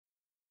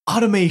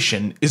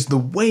automation is the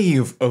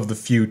wave of the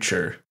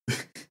future.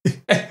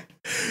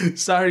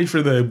 Sorry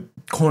for the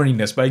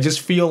corniness, but I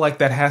just feel like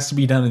that has to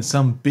be done in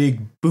some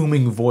big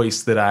booming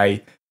voice that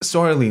I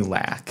sorely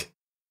lack.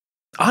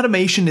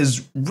 Automation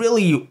is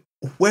really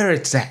where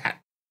it's at.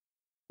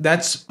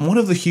 That's one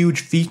of the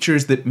huge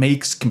features that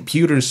makes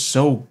computers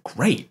so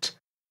great.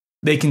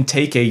 They can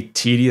take a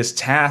tedious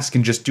task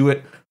and just do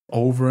it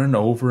over and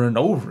over and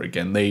over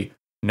again. They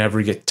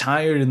never get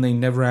tired and they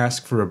never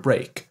ask for a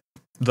break.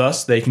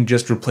 Thus, they can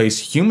just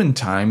replace human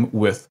time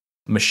with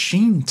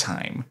machine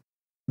time.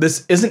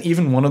 This isn't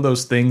even one of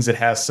those things that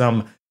has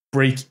some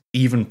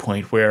break-even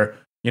point where,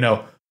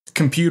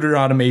 computer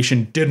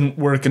automation didn't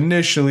work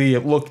initially,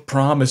 it looked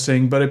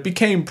promising, but it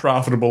became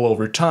profitable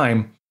over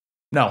time.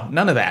 No,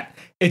 none of that.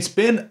 It's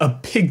been a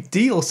big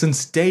deal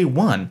since day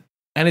one,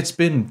 and it's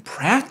been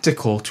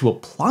practical to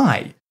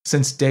apply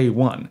since day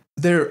one.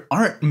 There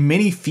aren't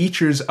many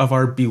features of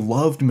our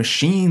beloved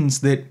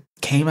machines that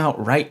came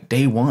out right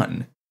day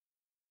one.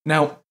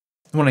 Now,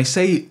 when I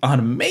say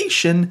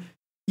automation,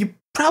 you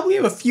probably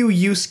have a few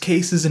use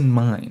cases in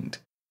mind.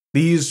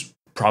 These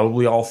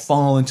probably all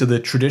fall into the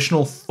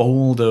traditional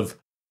fold of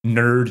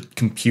nerd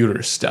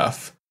computer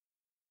stuff.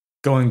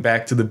 Going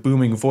back to the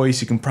booming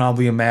voice, you can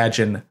probably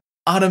imagine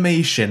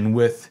automation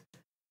with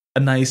a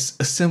nice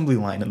assembly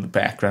line in the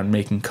background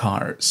making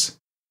cars.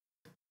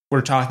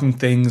 We're talking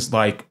things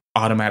like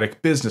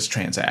automatic business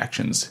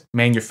transactions,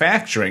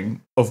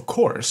 manufacturing, of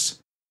course,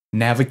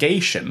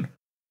 navigation,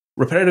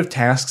 repetitive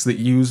tasks that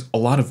use a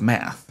lot of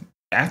math.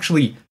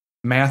 Actually,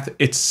 math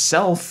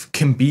itself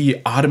can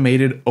be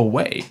automated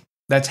away.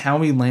 That's how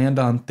we land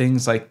on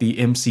things like the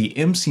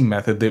MC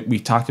method that we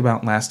talked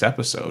about last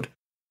episode.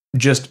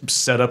 Just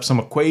set up some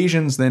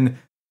equations, then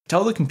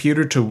tell the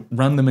computer to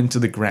run them into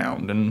the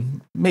ground,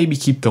 and maybe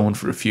keep going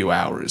for a few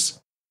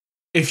hours.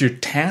 If your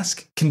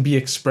task can be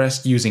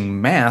expressed using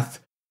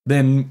math,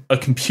 then a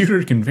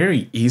computer can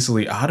very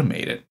easily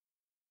automate it.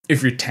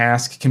 If your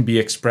task can be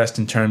expressed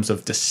in terms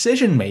of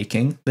decision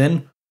making,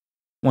 then,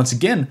 once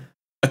again,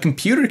 a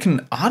computer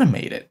can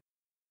automate it.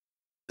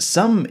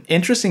 Some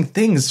interesting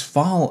things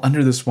fall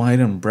under this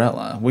wide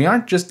umbrella. We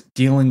aren't just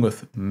dealing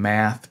with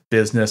math,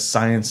 business,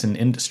 science, and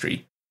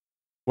industry.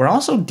 We're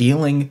also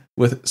dealing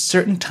with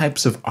certain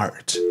types of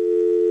art.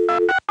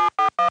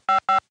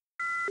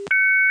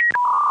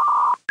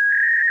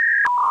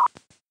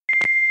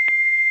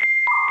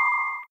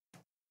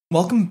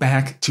 Welcome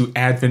back to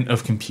Advent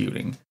of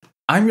Computing.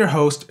 I'm your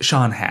host,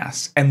 Sean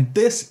Hass, and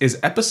this is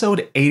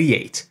episode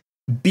 88,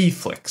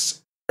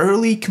 BEFLIX,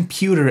 Early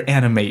Computer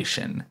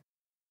Animation.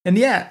 And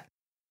yeah,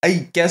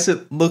 I guess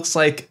it looks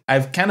like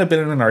I've kind of been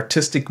in an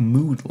artistic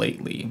mood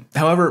lately.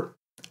 However,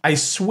 I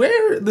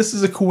swear this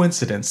is a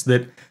coincidence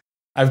that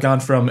I've gone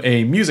from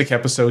a music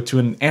episode to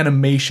an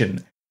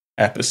animation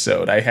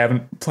episode. I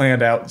haven't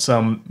planned out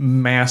some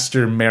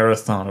master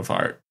marathon of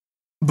art.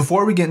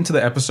 Before we get into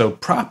the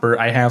episode proper,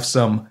 I have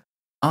some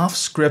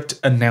off-script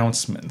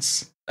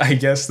announcements. I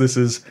guess this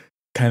has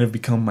kind of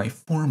become my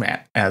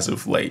format as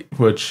of late,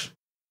 which,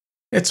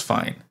 it's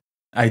fine.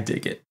 I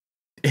dig it.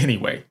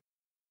 Anyway,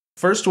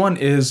 first one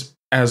is,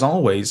 as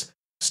always,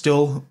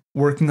 still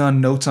working on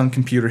notes on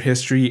computer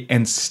history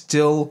and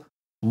still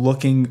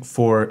looking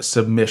for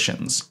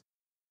submissions.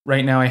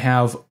 Right now I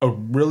have a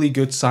really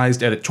good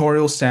sized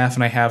editorial staff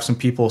and I have some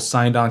people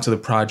signed on to the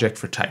project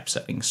for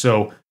typesetting.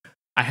 So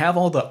I have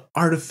all the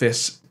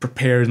artifice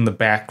prepared in the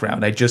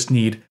background. I just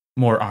need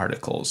more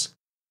articles.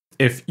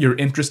 If you're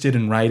interested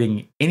in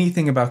writing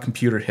anything about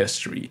computer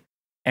history,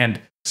 and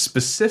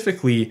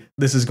specifically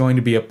this is going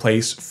to be a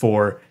place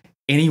for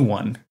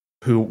anyone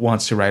who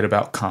wants to write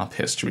about comp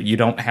history. You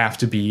don't have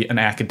to be an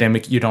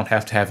academic. You don't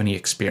have to have any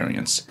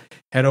experience.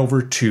 Head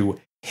over to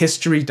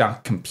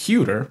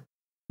history.computer,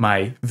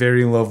 my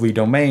very lovely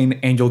domain,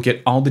 and you'll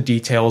get all the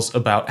details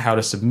about how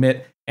to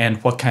submit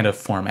and what kind of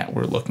format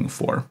we're looking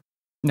for.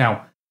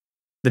 Now,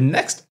 the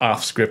next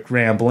off-script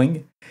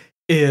rambling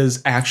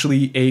is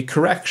actually a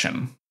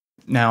correction.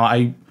 Now,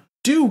 I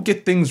do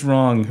get things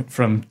wrong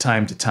from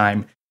time to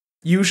time.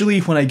 Usually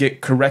when I get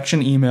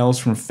correction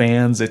emails from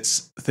fans,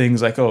 it's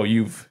things like, oh,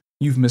 you've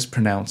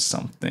mispronounced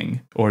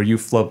something, or you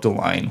flubbed a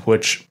line,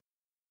 which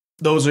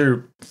those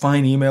are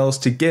fine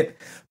emails to get,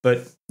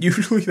 but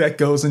usually that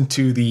goes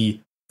into the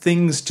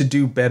things to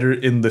do better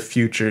in the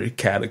future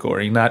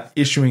category, not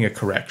issuing a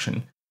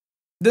correction.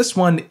 This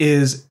one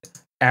is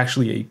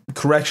actually a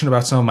correction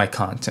about some of my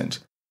content.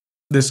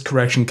 This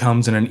correction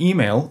comes in an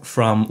email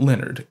from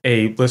Leonard,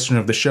 a listener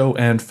of the show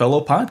and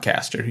fellow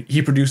podcaster.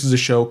 He produces a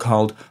show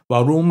called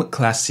Warum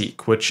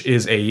Klassik, which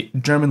is a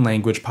German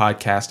language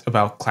podcast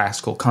about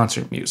classical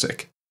concert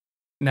music.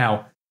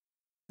 Now,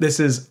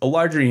 this is a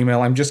larger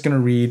email. I'm just going to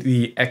read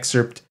the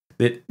excerpt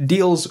that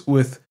deals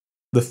with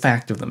the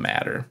fact of the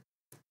matter.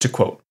 To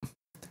quote,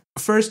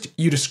 "First,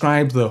 you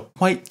described the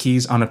white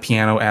keys on a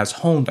piano as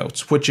whole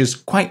notes, which is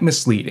quite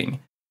misleading.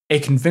 A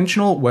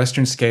conventional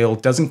Western scale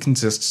doesn't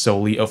consist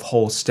solely of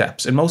whole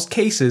steps. In most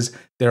cases,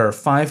 there are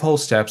 5 whole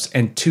steps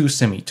and 2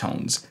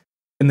 semitones.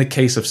 In the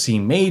case of C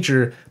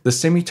major, the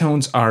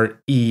semitones are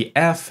E,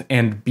 F,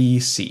 and B,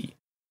 C.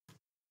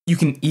 You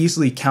can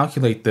easily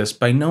calculate this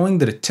by knowing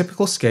that a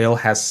typical scale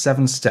has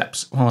 7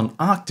 steps, while an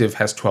octave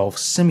has 12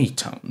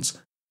 semitones.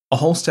 A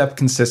whole step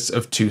consists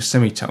of 2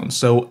 semitones,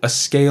 so a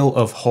scale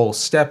of whole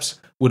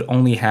steps would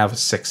only have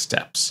 6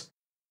 steps.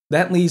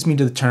 That leads me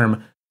to the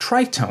term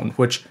tritone,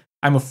 which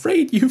I'm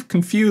afraid you've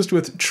confused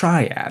with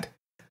triad.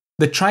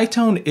 The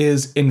tritone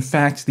is, in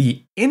fact,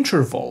 the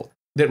interval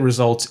that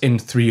results in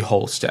 3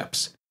 whole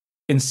steps.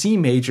 In C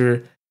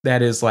major,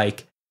 that is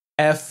like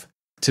F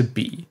to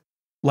B.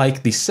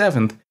 Like the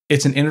 7th,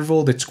 it's an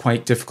interval that's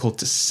quite difficult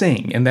to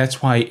sing, and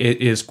that's why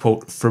it is,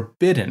 quote,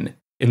 forbidden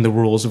in the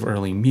rules of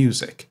early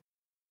music.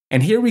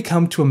 And here we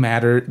come to a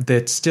matter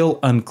that's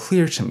still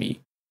unclear to me.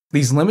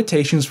 These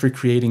limitations for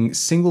creating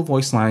single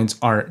voice lines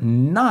are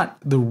not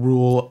the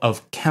rule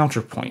of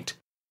counterpoint,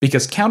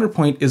 because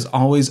counterpoint is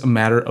always a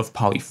matter of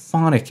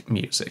polyphonic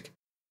music,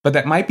 but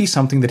that might be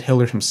something that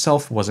Hillard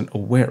himself wasn't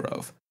aware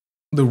of.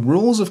 The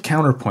rules of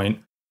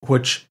counterpoint,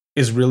 which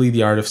is really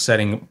the art of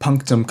setting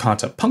punctum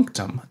contra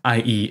punctum,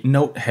 i.e.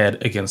 note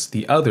head against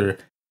the other,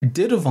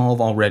 did evolve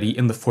already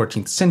in the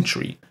 14th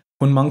century,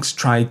 when monks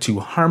tried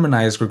to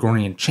harmonize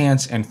Gregorian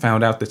chants and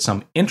found out that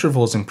some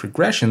intervals and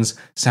progressions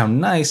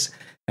sound nice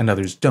and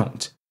others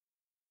don't.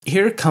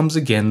 Here comes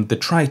again the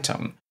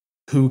tritone,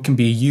 who can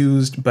be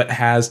used but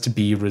has to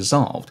be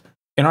resolved.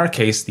 In our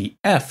case, the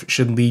F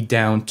should lead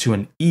down to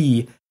an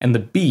E and the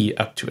B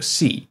up to a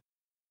C.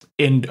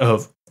 End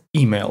of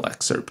email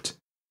excerpt.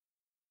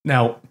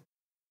 Now,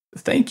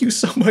 thank you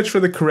so much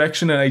for the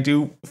correction, and I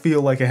do feel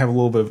like I have a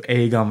little bit of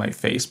egg on my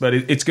face, but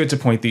it's good to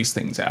point these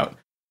things out.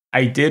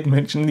 I did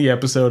mention in the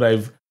episode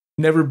I've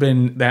never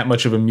been that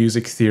much of a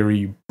music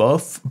theory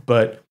buff,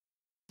 but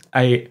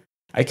I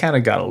kind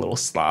of got a little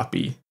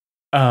sloppy.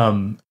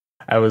 I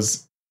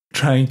was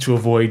trying to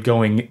avoid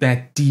going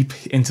that deep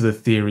into the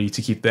theory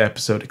to keep the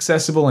episode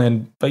accessible,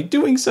 and by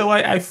doing so,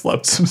 I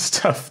flubbed some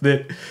stuff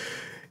that,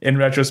 in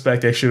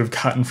retrospect, I should have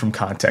gotten from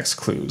context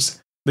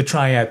clues. The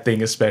triad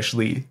thing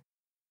especially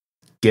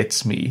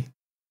gets me.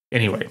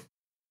 Anyway,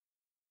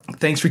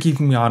 thanks for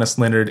keeping me honest,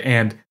 Leonard,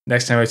 and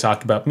next time I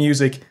talk about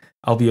music,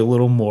 I'll be a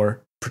little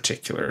more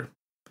particular.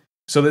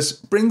 So this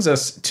brings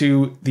us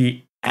to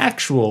the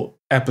actual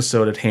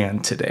episode at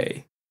hand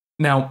today.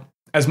 Now,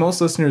 as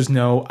most listeners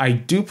know, I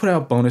do put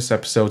out bonus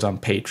episodes on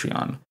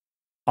Patreon.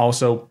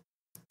 Also,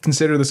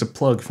 consider this a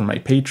plug for my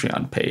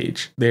Patreon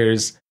page.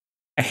 There's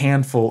a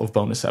handful of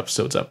bonus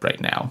episodes up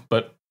right now.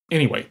 But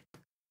anyway,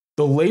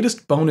 the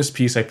latest bonus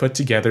piece I put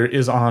together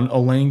is on a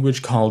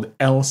language called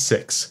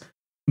L6,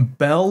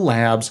 Bell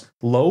Labs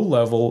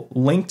Low-Level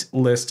Linked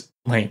List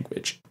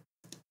Language.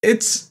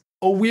 It's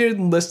a weird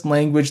list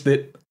language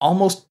that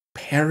almost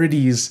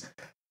parodies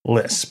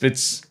Lisp.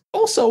 It's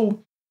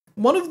also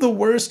one of the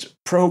worst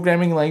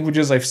programming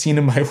languages I've seen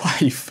in my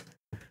life.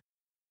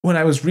 When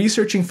I was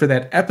researching for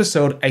that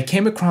episode, I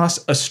came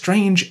across a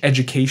strange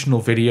educational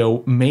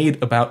video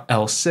made about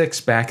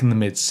L6 back in the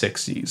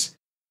mid-60s.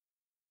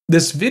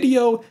 This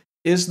video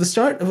is the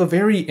start of a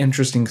very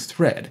interesting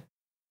thread.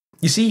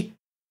 You see,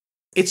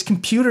 it's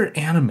computer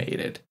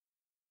animated.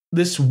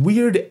 This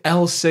weird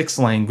L6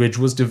 language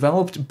was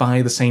developed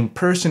by the same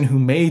person who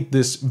made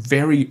this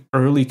very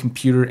early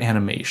computer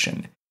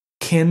animation,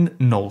 Ken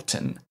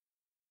Knowlton.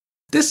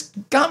 This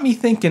got me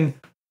thinking,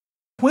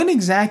 when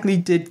exactly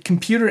did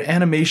computer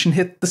animation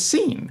hit the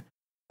scene?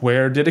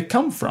 Where did it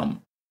come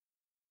from?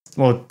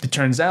 Well, it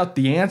turns out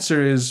the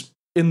answer is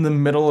in the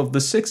middle of the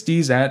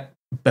 60s at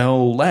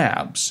Bell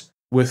Labs,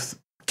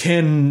 with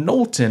Ken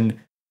Knowlton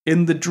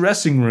in the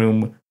dressing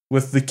room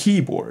with the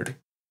keyboard.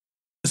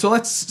 So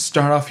let's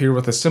start off here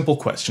with a simple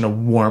question, a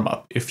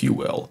warm-up, if you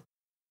will.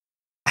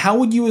 How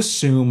would you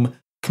assume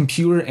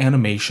computer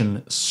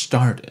animation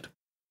started?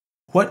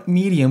 What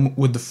medium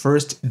would the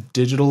first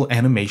digital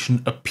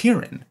animation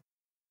appear in?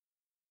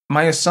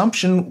 My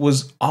assumption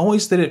was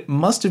always that it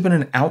must have been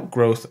an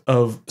outgrowth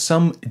of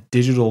some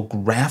digital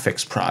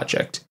graphics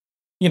project.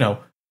 You know,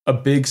 a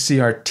big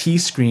CRT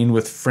screen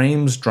with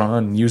frames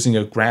drawn using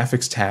a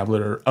graphics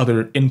tablet or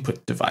other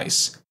input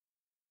device.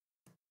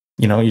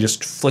 You know, you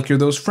just flicker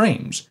those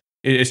frames.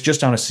 It's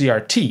just on a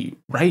CRT,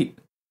 right?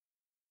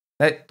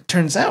 That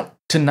turns out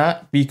to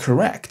not be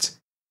correct.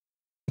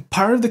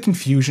 Part of the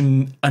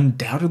confusion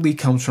undoubtedly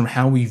comes from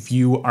how we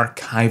view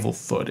archival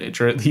footage,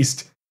 or at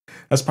least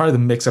that's part of the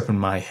mix-up in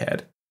my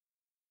head.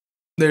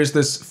 There's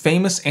this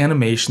famous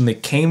animation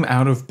that came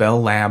out of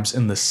Bell Labs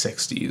in the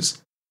 60s.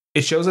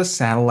 It shows a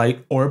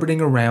satellite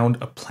orbiting around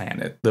a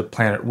planet. The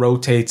planet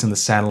rotates and the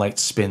satellite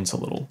spins a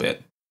little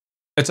bit.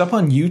 It's up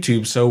on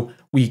YouTube, so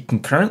we can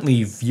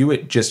currently view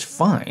it just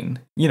fine,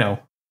 you know,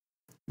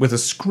 with a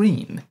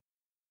screen.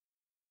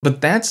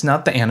 But that's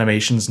not the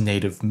animation's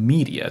native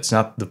media. It's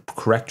not the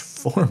correct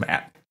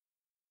format.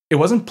 It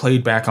wasn't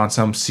played back on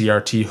some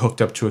CRT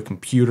hooked up to a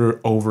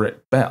computer over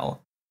at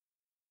Bell.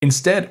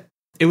 Instead,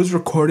 it was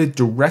recorded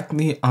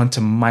directly onto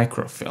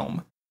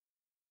microfilm.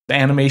 The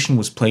animation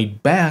was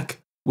played back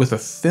with a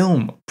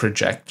film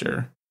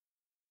projector.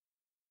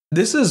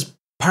 This is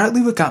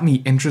partly what got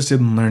me interested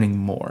in learning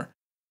more.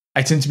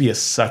 I tend to be a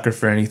sucker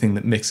for anything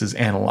that mixes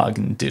analog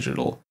and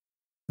digital.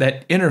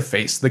 That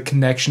interface, the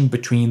connection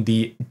between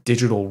the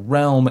digital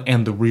realm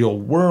and the real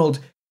world,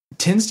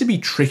 tends to be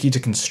tricky to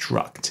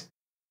construct.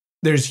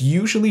 There's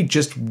usually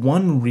just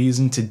one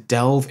reason to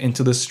delve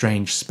into this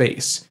strange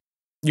space.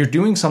 You're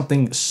doing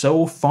something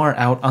so far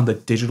out on the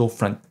digital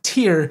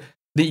frontier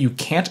that you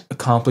can't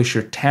accomplish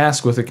your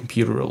task with a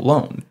computer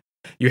alone.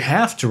 You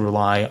have to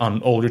rely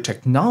on older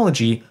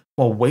technology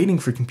while waiting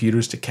for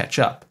computers to catch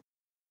up.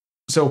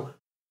 So,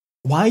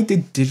 why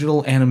did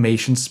digital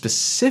animation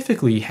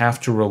specifically have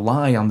to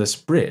rely on this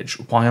bridge?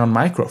 Why on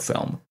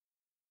microfilm?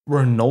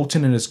 Were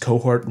Knowlton and his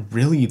cohort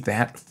really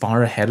that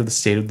far ahead of the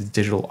state of the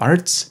digital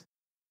arts?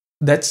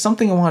 That's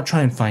something I want to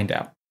try and find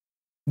out.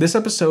 This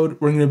episode,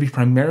 we're going to be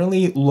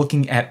primarily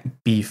looking at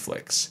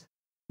BEFLIX.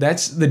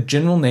 That's the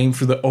general name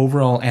for the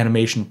overall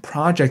animation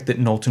project that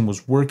Knowlton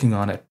was working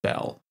on at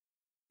Bell.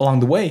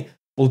 Along the way,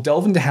 we'll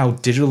delve into how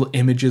digital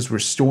images were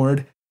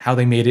stored, how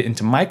they made it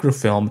into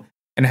microfilm,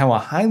 and how a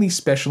highly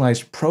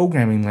specialized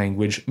programming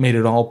language made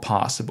it all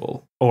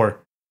possible, or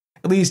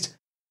at least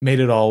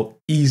made it all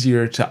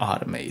easier to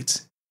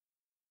automate.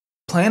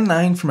 Plan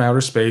 9 from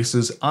Outer Space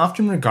is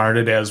often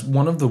regarded as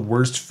one of the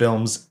worst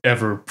films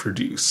ever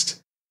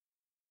produced.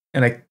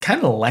 And I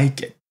kind of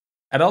like it.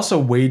 I'd also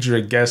wager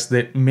a guess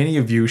that many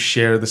of you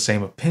share the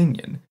same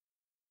opinion.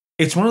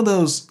 It's one of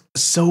those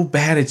so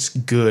bad it's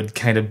good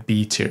kind of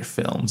B-tier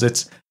films.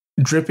 It's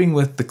dripping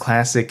with the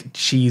classic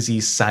cheesy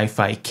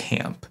sci-fi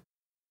camp.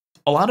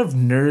 A lot of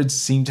nerds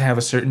seem to have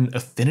a certain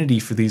affinity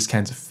for these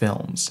kinds of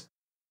films.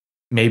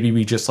 Maybe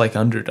we just like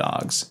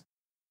underdogs.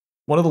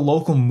 One of the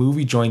local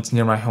movie joints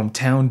near my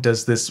hometown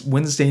does this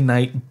Wednesday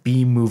night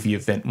B-movie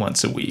event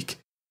once a week.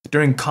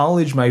 During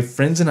college, my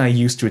friends and I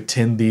used to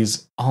attend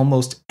these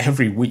almost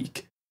every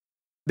week.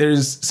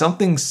 There's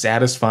something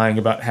satisfying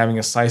about having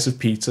a slice of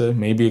pizza,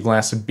 maybe a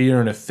glass of beer,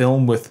 and a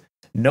film with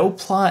no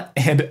plot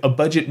and a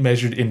budget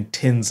measured in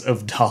tens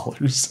of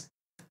dollars.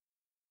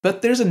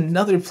 But there's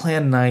another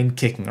Plan 9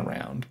 kicking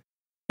around.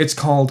 It's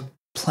called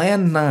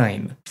Plan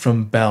 9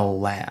 from Bell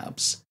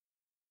Labs.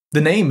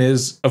 The name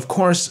is, of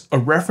course, a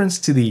reference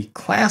to the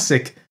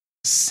classic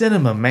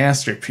cinema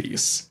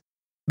masterpiece.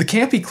 The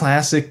campy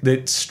classic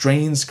that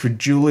strains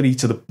credulity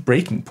to the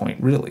breaking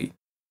point, really.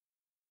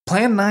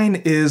 Plan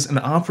 9 is an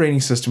operating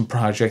system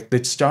project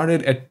that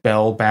started at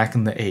Bell back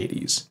in the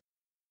 80s.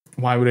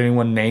 Why would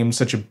anyone name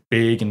such a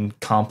big and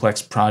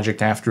complex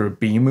project after a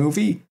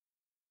B-movie?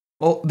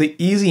 Well, the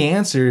easy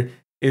answer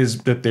is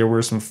that there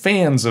were some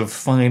fans of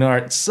fine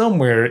art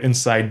somewhere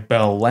inside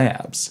Bell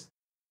Labs.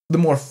 The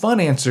more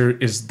fun answer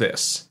is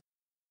this.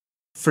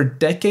 For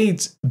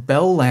decades,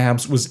 Bell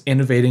Labs was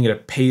innovating at a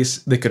pace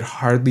that could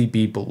hardly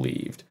be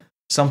believed,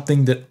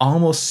 something that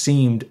almost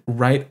seemed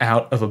right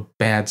out of a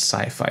bad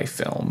sci-fi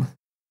film.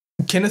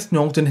 Kenneth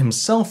Knowlton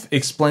himself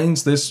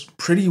explains this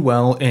pretty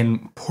well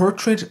in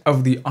Portrait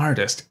of the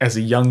Artist as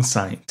a Young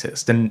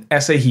Scientist, an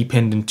essay he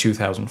penned in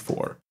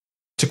 2004.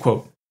 To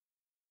quote,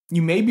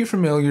 "You may be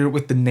familiar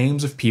with the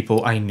names of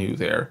people I knew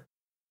there.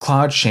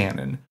 Claude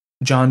Shannon,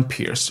 John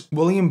Pierce,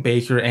 William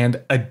Baker,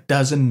 and a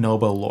dozen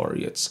Nobel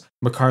laureates,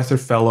 MacArthur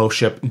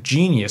Fellowship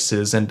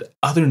geniuses, and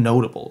other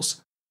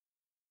notables.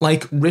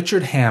 Like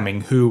Richard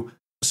Hamming, who,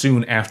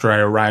 soon after I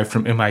arrived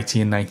from MIT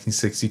in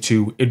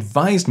 1962,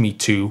 advised me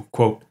to,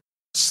 quote,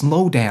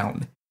 slow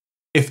down.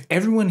 If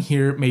everyone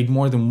here made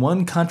more than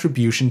one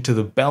contribution to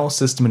the Bell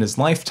system in his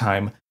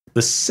lifetime,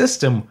 the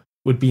system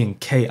would be in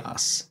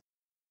chaos."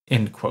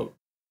 End quote.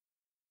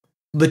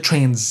 The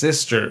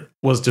transistor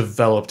was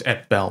developed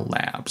at Bell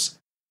Labs.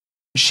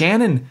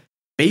 Shannon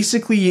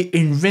basically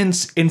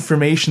invents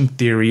information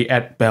theory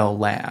at Bell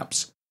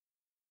Labs.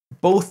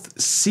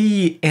 Both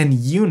C and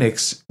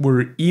Unix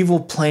were evil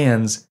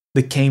plans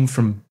that came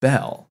from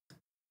Bell.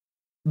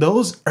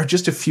 Those are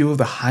just a few of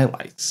the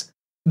highlights.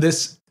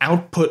 This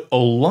output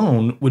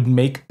alone would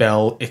make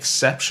Bell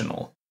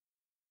exceptional.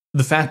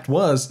 The fact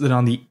was that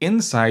on the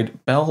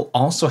inside, Bell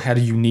also had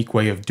a unique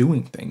way of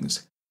doing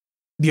things.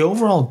 The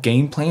overall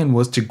game plan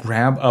was to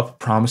grab up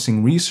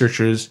promising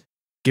researchers,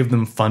 give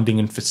them funding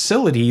and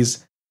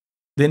facilities,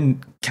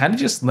 then kind of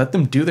just let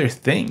them do their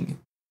thing.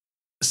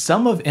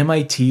 Some of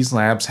MIT's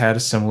labs had a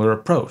similar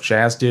approach,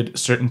 as did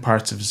certain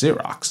parts of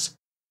Xerox.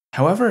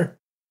 However,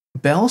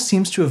 Bell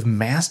seems to have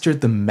mastered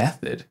the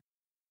method.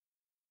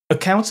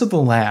 Accounts of the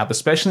lab,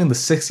 especially in the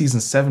 60s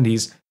and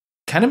 70s,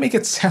 kind of make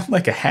it sound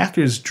like a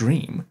hacker's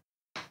dream.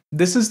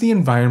 This is the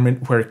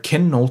environment where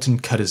Ken Knowlton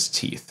cut his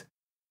teeth.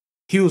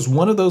 He was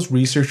one of those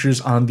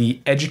researchers on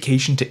the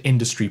education to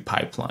industry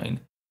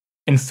pipeline.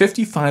 In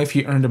 1955,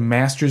 he earned a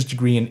master's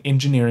degree in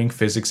engineering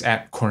physics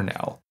at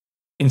Cornell.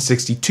 In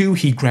 1962,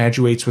 he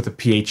graduates with a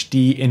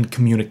PhD in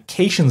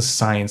communications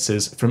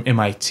sciences from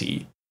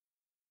MIT.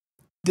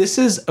 This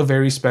is a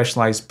very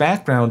specialized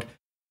background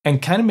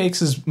and kind of makes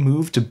his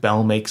move to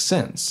Bell make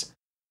sense.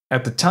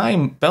 At the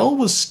time, Bell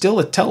was still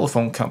a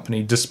telephone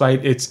company,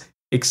 despite its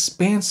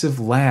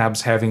expansive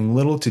labs having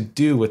little to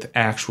do with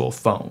actual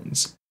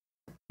phones.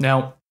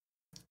 Now,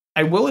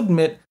 I will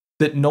admit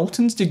that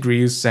Knowlton's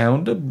degrees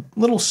sound a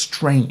little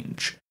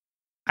strange.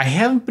 I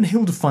haven't been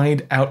able to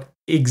find out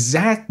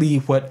exactly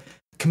what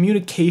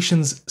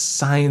communications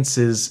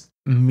sciences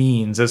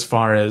means as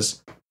far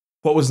as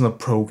what was in the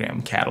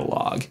program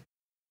catalog.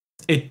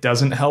 It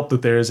doesn't help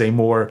that there is a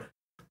more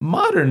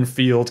modern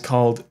field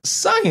called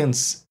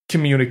science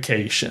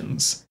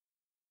communications.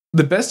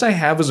 The best I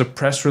have is a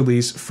press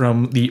release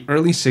from the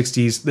early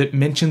 60s that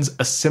mentions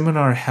a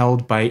seminar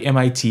held by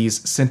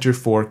MIT's Center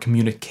for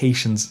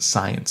Communications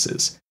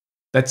Sciences.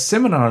 That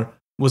seminar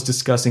was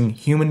discussing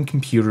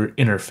human-computer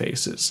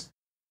interfaces.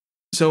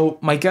 So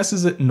my guess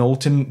is that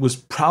Knowlton was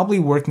probably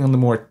working on the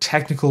more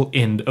technical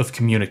end of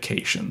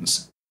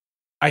communications.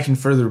 I can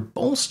further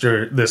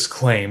bolster this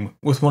claim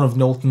with one of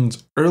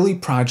Knowlton's early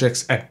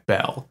projects at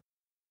Bell.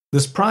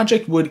 This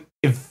project would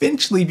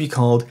eventually be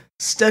called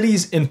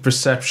Studies in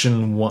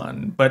Perception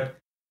 1, but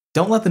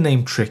don't let the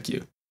name trick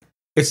you.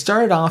 It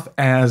started off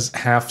as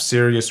half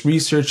serious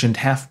research and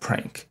half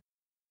prank.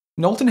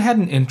 Knowlton had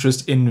an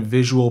interest in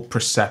visual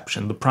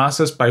perception, the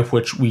process by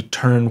which we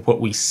turn what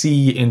we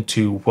see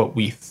into what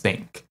we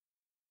think.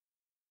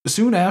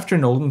 Soon after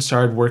Knowlton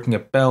started working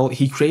at Bell,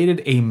 he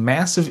created a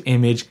massive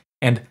image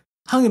and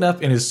hung it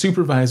up in his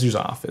supervisor's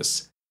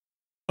office.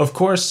 Of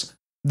course,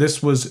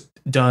 this was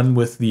done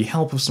with the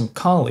help of some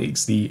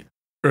colleagues, the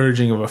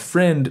urging of a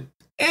friend,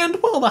 and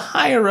while the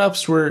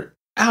higher-ups were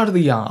out of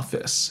the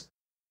office.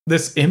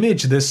 This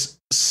image, this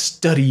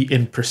study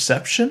in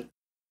perception,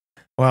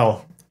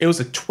 well, it was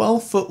a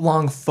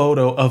 12-foot-long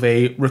photo of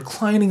a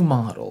reclining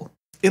model,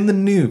 in the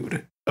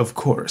nude, of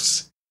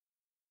course.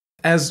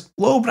 As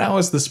lowbrow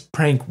as this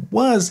prank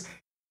was,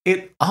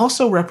 it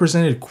also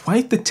represented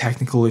quite the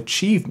technical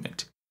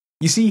achievement.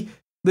 You see,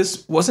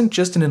 this wasn't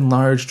just an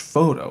enlarged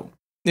photo.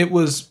 It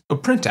was a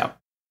printout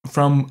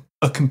from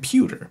a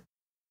computer.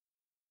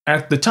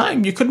 At the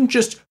time, you couldn't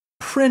just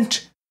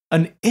print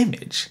an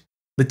image.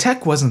 The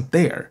tech wasn't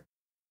there.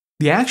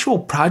 The actual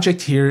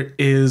project here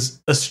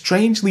is a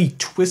strangely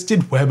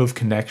twisted web of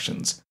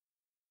connections.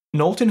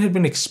 Knowlton had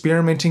been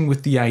experimenting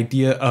with the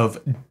idea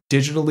of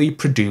digitally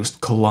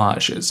produced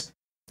collages.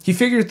 He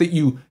figured that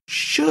you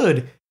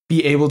should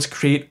be able to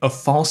create a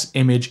false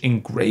image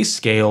in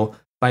grayscale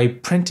by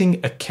printing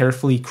a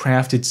carefully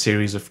crafted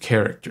series of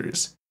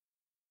characters.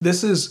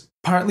 This is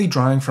partly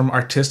drawing from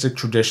artistic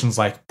traditions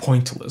like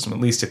pointillism, at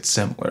least it's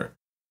similar.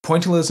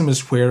 Pointillism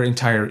is where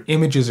entire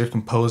images are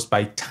composed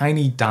by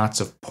tiny dots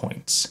of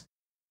points.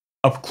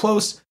 Up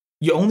close,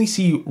 you only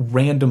see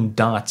random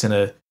dots in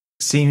a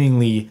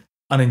seemingly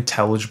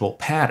unintelligible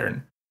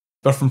pattern,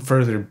 but from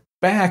further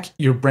back,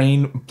 your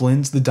brain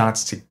blends the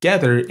dots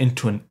together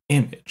into an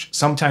image.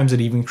 Sometimes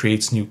it even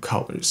creates new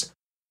colors.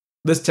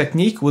 This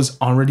technique was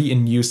already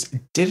in use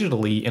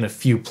digitally in a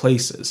few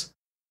places.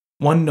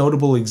 One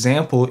notable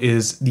example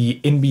is the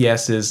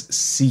NBS's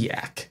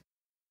SEAC.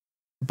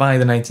 By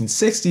the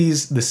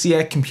 1960s, the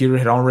SEAC computer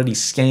had already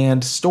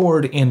scanned,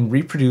 stored, and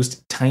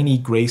reproduced tiny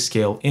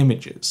grayscale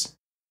images.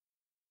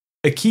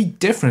 A key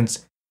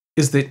difference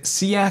is that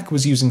SEAC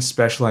was using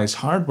specialized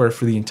hardware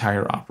for the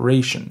entire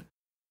operation.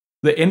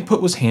 The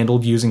input was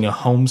handled using a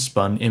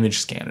homespun image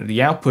scanner.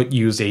 The output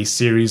used a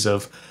series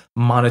of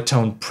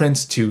monotone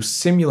prints to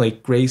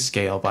simulate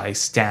grayscale by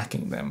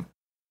stacking them.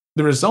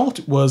 The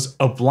result was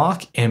a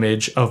block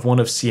image of one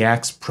of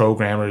SEAC's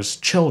programmer's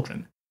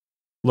children.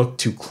 Look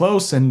too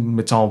close and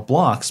it's all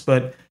blocks,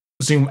 but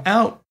zoom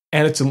out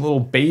and it's a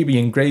little baby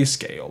in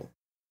grayscale.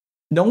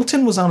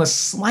 Knowlton was on a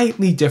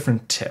slightly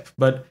different tip,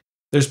 but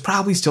there's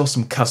probably still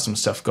some custom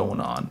stuff going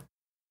on.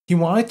 He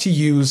wanted to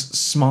use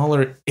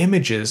smaller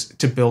images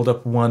to build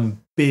up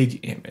one big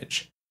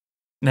image.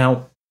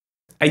 Now,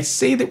 I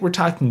say that we're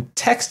talking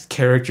text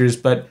characters,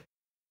 but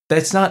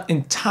that's not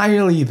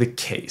entirely the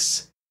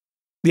case.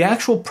 The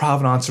actual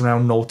provenance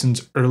around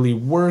Knowlton's early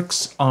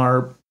works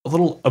are a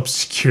little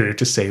obscure,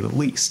 to say the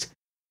least.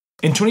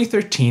 In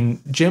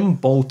 2013, Jim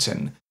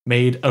Bolton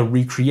made a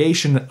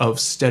recreation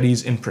of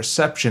Studies in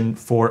Perception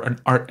for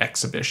an art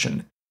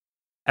exhibition.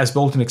 As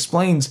Bolton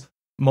explains,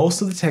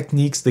 most of the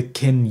techniques that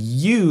Ken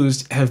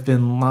used have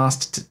been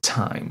lost to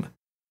time.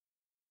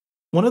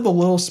 One of the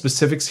little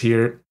specifics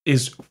here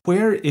is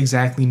where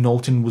exactly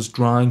Knowlton was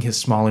drawing his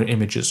smaller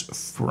images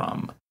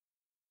from.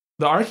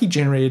 The art he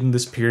generated in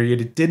this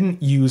period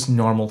didn't use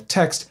normal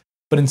text,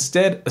 but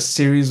instead a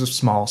series of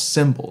small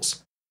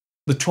symbols.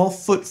 The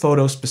 12-foot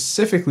photo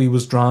specifically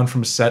was drawn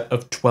from a set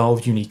of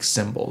 12 unique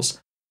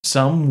symbols.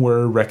 Some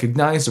were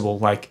recognizable,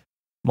 like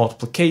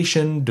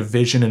multiplication,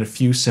 division, and a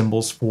few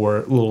symbols for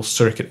little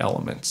circuit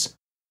elements.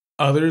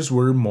 Others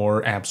were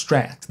more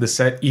abstract. The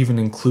set even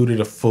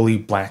included a fully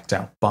blacked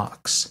out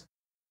box.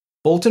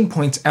 Bolton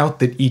points out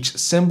that each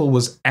symbol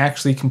was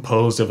actually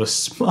composed of a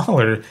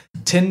smaller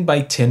 10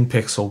 by 10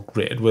 pixel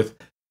grid with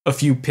a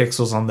few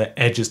pixels on the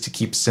edges to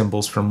keep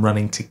symbols from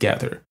running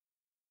together.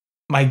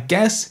 My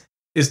guess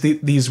is that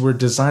these were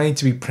designed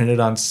to be printed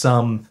on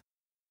some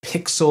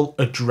pixel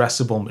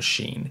addressable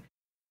machine.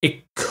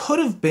 It could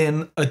have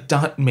been a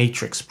dot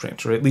matrix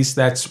print, or at least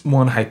that's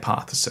one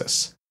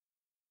hypothesis.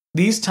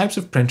 These types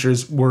of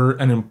printers were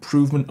an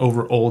improvement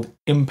over old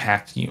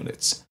impact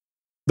units.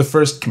 The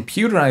first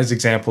computerized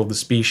example of the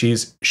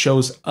species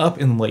shows up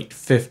in the late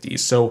 50s,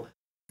 so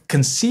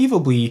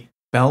conceivably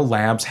Bell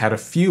Labs had a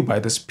few by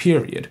this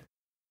period.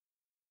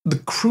 The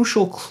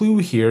crucial clue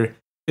here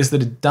is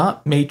that a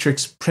dot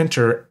matrix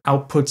printer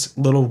outputs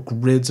little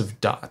grids of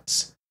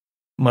dots,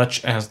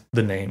 much as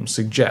the name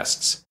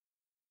suggests.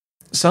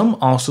 Some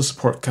also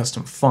support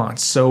custom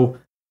fonts, so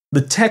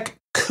the tech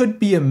could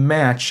be a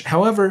match.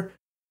 However,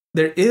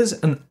 there is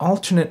an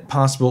alternate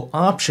possible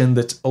option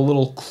that's a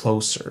little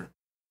closer.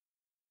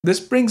 This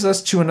brings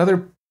us to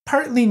another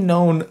partly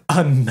known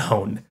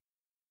unknown.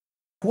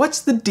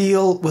 What's the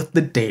deal with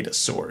the data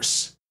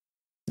source?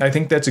 I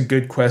think that's a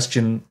good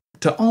question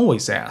to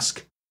always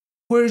ask.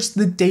 Where's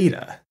the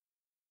data?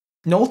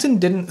 Knowlton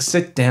didn't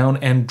sit down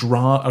and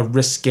draw a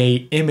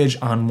risque image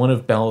on one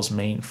of Bell's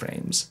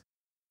mainframes.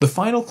 The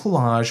final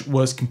collage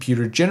was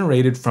computer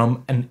generated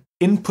from an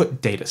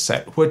input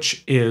dataset,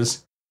 which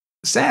is,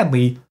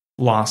 sadly,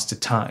 lost to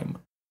time.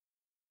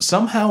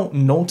 Somehow,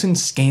 Knowlton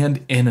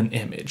scanned in an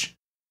image.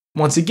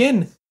 Once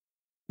again,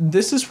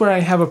 this is where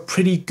I have a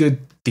pretty good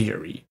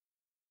theory.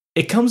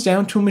 It comes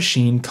down to a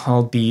machine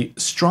called the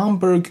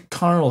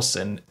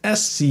Stromberg-Carlson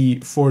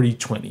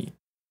SC4020.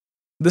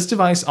 This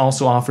device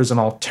also offers an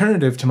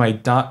alternative to my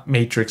dot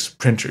matrix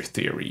printer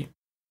theory.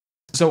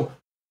 So,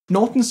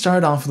 Knowlton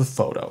started off with a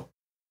photo.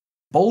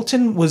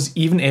 Bolton was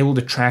even able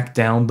to track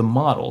down the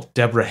model,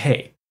 Deborah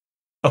Hay.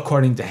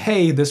 According to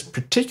Hay, this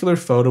particular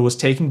photo was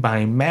taken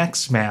by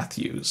Max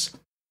Matthews.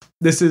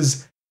 This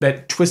is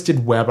that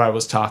twisted web I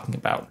was talking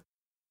about.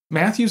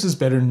 Matthews is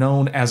better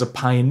known as a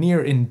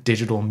pioneer in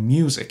digital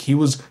music. He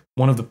was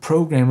one of the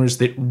programmers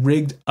that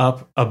rigged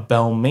up a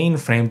Bell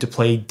mainframe to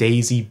play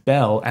Daisy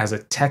Bell as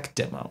a tech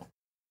demo.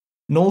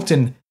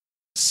 Knowlton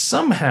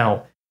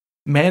somehow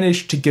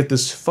managed to get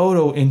this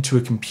photo into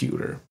a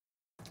computer.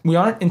 We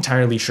aren't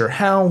entirely sure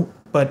how,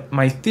 but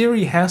my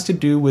theory has to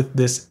do with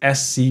this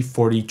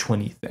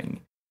SC4020 thing.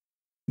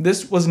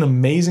 This was an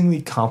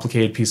amazingly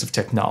complicated piece of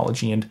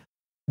technology, and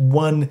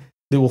one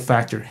that will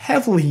factor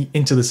heavily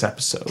into this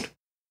episode.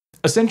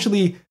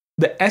 Essentially,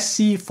 the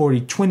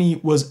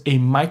SC4020 was a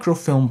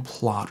microfilm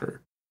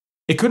plotter.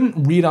 It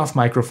couldn't read off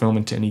microfilm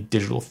into any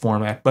digital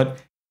format, but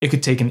it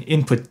could take an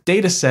input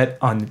dataset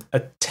on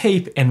a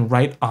tape and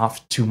write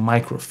off to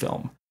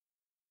microfilm.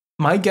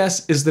 My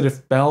guess is that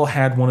if Bell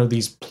had one of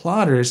these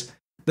plotters,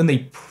 then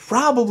they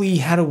probably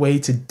had a way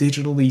to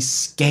digitally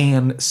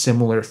scan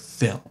similar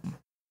film.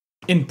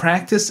 In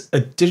practice,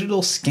 a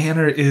digital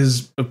scanner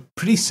is a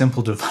pretty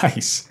simple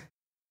device.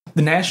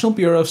 The National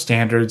Bureau of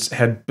Standards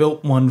had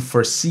built one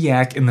for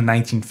SEAC in the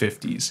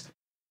 1950s.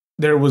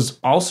 There was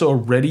also a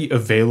ready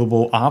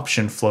available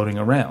option floating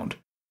around: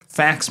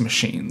 fax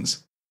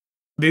machines.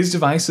 These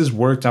devices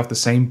worked off the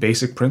same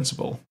basic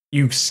principle.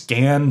 You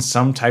scan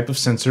some type of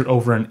sensor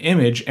over an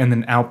image and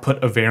then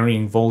output a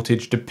varying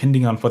voltage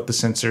depending on what the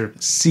sensor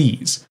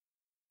sees,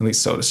 at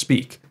least so to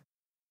speak.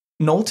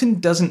 Knowlton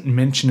doesn't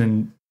mention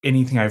in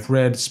anything I've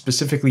read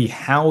specifically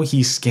how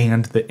he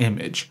scanned the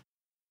image.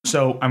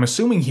 So I'm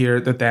assuming here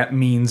that that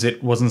means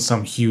it wasn't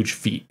some huge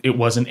feat. It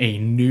wasn't a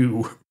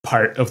new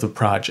part of the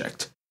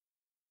project.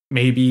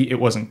 Maybe it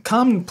wasn't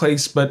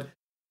commonplace, but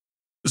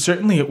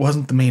certainly it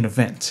wasn't the main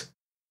event.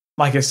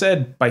 Like I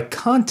said, by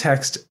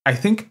context, I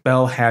think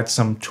Bell had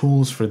some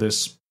tools for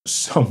this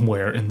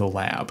somewhere in the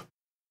lab.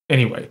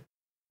 Anyway,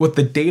 with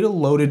the data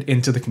loaded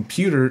into the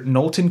computer,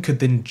 Knowlton could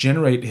then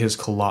generate his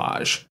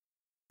collage.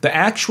 The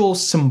actual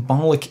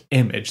symbolic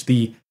image,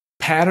 the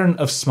pattern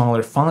of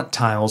smaller font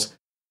tiles,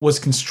 was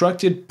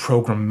constructed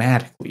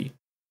programmatically.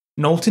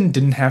 Knowlton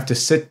didn't have to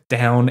sit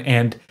down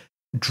and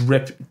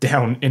drip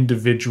down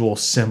individual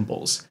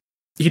symbols.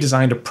 He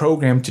designed a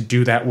program to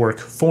do that work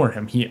for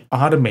him. He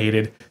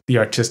automated the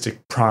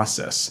artistic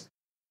process.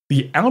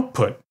 The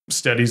output,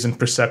 Studies in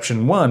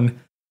Perception 1,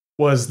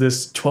 was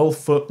this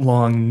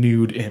 12-foot-long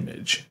nude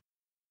image.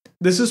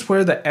 This is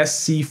where the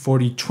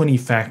SC4020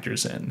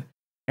 factors in,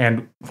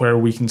 and where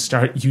we can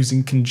start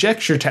using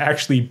conjecture to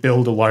actually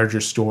build a larger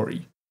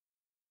story.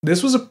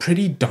 This was a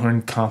pretty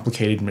darn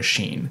complicated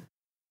machine.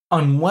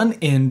 On one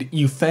end,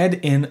 you fed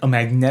in a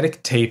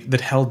magnetic tape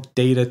that held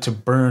data to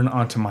burn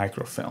onto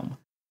microfilm.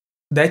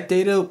 That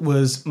data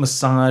was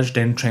massaged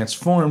and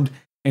transformed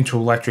into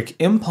electric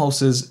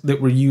impulses that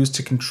were used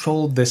to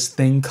control this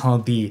thing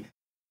called the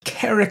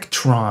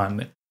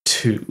Charactron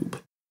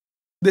tube.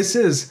 This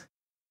is,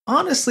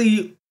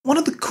 honestly, one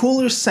of the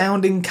cooler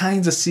sounding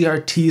kinds of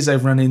CRTs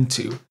I've run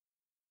into.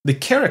 The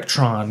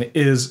Charactron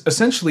is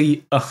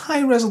essentially a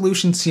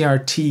high-resolution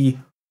CRT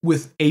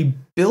with a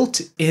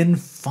built-in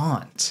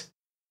font.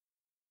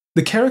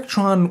 The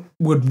Charactron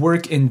would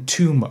work in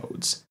two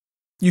modes.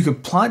 You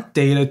could plot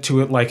data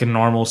to it like a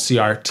normal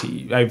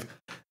CRT. I've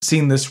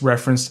seen this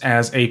referenced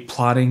as a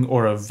plotting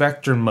or a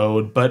vector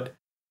mode, but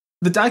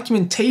the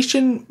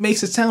documentation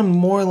makes it sound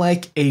more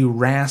like a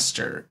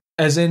raster,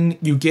 as in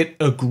you get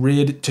a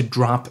grid to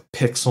drop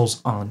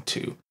pixels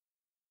onto.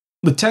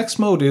 The text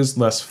mode is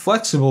less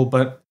flexible,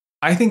 but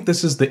I think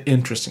this is the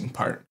interesting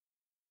part.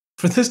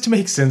 For this to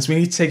make sense, we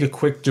need to take a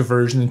quick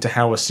diversion into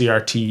how a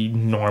CRT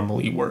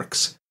normally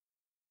works.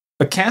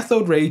 A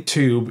cathode ray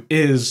tube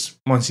is,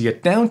 once you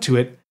get down to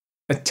it,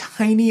 a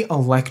tiny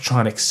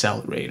electron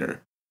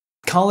accelerator.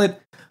 Call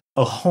it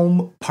a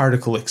home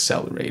particle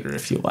accelerator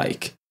if you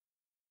like.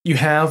 You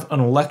have an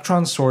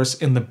electron source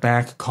in the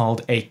back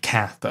called a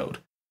cathode.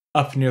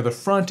 Up near the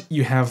front,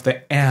 you have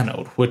the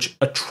anode, which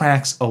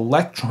attracts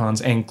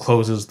electrons and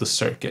closes the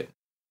circuit.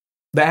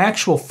 The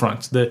actual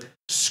front, the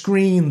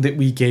screen that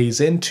we gaze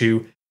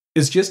into,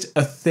 is just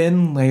a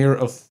thin layer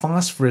of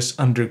phosphorus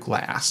under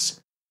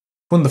glass.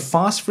 When the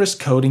phosphorus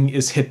coating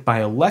is hit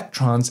by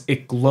electrons,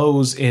 it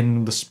glows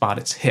in the spot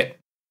it's hit.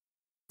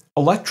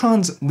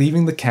 Electrons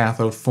leaving the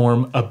cathode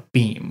form a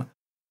beam,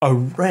 a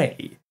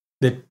ray,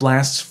 that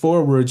blasts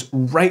forwards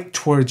right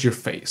towards your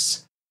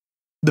face.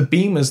 The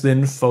beam is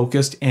then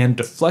focused and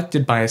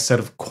deflected by a set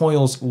of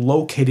coils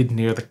located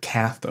near the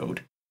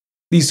cathode.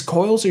 These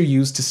coils are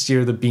used to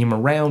steer the beam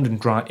around and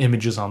draw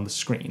images on the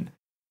screen.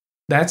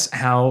 That's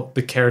how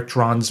the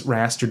Characteron's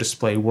raster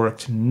display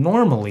worked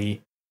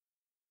normally,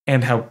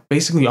 and how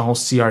basically all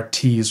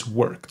CRTs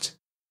worked.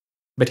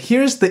 But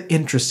here's the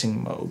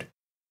interesting mode: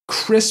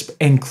 crisp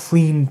and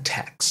clean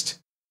text.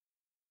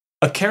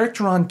 A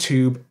Characteron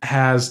tube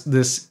has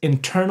this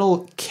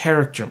internal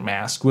character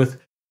mask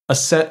with a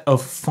set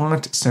of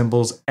font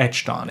symbols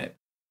etched on it.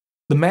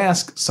 The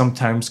mask,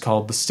 sometimes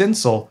called the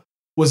stencil,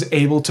 was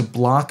able to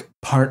block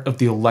part of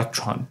the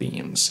electron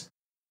beams.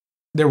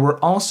 There were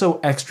also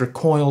extra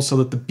coils so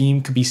that the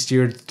beam could be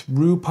steered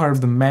through part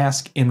of the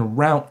mask en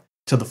route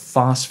to the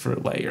phosphor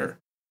layer.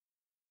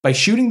 By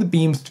shooting the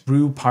beam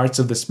through parts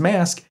of this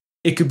mask,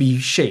 it could be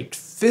shaped,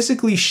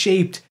 physically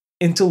shaped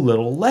into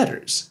little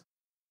letters.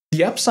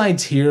 The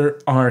upsides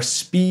here are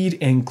speed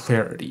and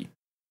clarity.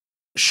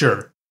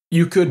 Sure,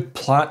 you could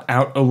plot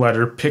out a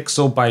letter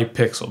pixel by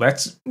pixel.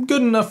 That's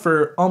good enough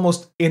for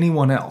almost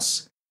anyone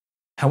else.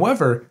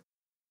 However,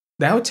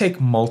 that would take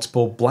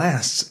multiple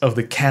blasts of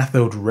the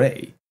cathode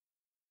ray.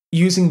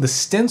 Using the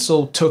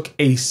stencil took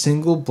a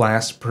single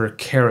blast per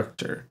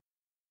character.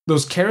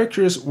 Those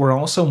characters were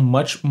also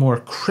much more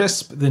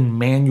crisp than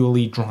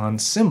manually drawn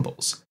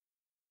symbols.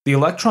 The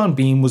electron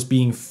beam was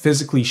being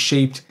physically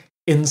shaped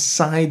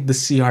inside the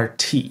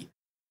CRT,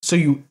 so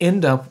you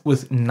end up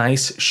with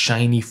nice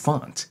shiny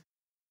font.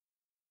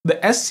 The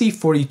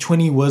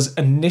SC4020 was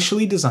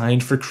initially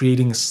designed for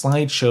creating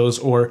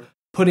slideshows or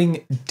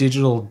putting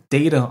digital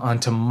data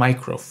onto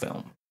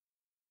microfilm.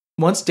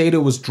 Once data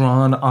was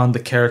drawn on the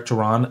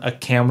Characteron, a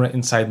camera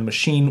inside the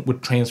machine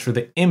would transfer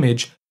the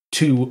image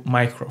to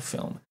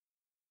microfilm.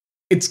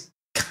 It's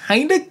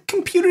kinda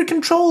computer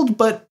controlled,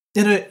 but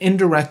in an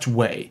indirect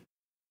way.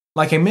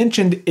 Like I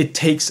mentioned, it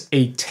takes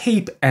a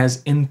tape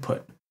as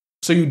input,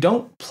 so you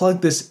don't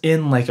plug this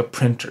in like a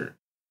printer.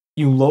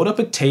 You load up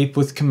a tape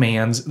with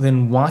commands,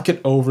 then walk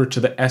it over to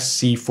the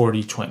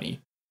SC4020.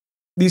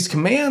 These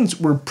commands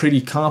were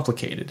pretty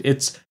complicated.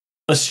 It's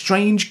a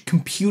strange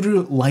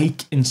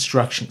computer-like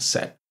instruction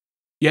set.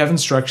 You have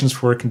instructions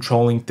for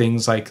controlling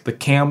things like the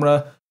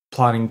camera,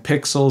 plotting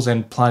pixels,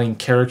 and plotting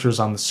characters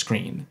on the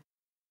screen.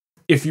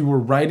 If you were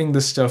writing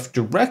this stuff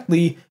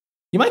directly,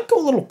 you might go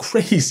a little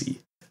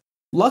crazy.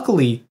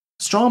 Luckily,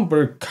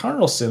 Stromberg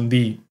Carlson,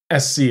 the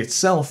SC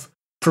itself,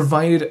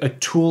 provided a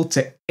tool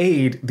to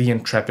aid the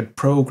intrepid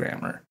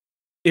programmer.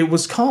 It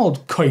was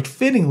called, quite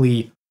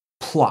fittingly,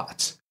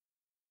 Plot.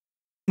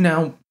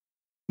 Now,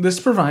 this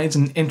provides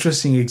an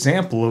interesting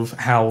example of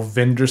how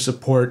vendor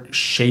support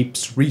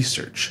shapes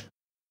research.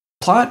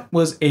 Plot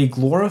was a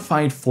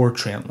glorified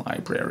Fortran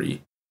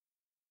library.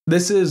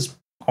 This is,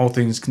 all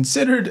things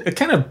considered, a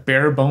kind of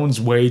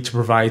bare-bones way to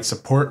provide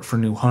support for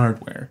new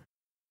hardware.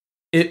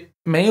 It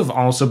may have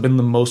also been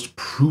the most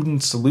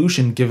prudent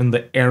solution given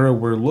the era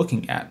we're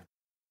looking at,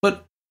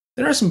 but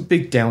there are some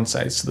big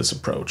downsides to this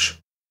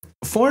approach.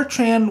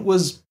 Fortran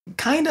was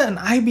kinda an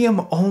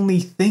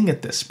IBM-only thing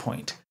at this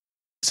point,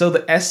 so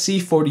the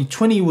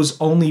SC4020 was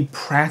only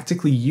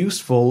practically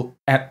useful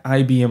at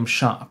IBM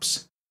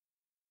shops.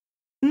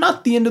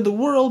 Not the end of the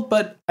world,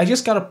 but I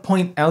just gotta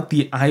point out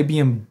the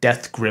IBM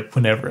death grip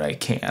whenever I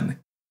can.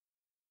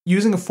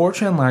 Using a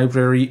Fortran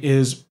library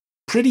is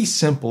pretty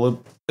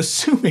simple,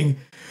 assuming,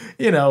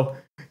 you know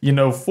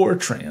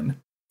Fortran.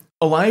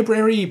 A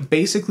library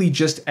basically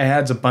just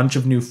adds a bunch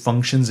of new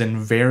functions and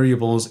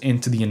variables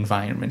into the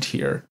environment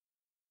here.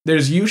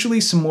 There's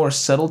usually some more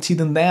subtlety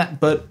than that,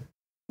 but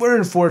we're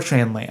in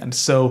Fortran land,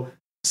 so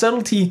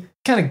subtlety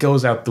kind of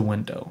goes out the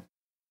window.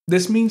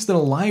 This means that a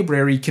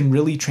library can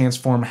really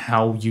transform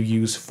how you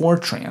use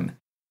Fortran.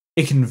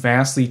 It can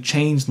vastly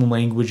change the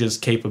language's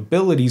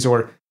capabilities,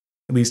 or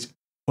at least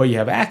what you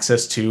have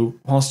access to,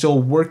 while still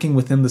working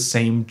within the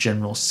same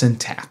general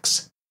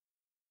syntax.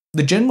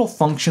 The general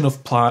function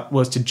of Plot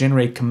was to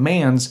generate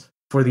commands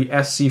for the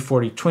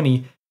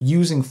SC4020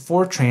 using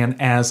Fortran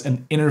as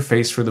an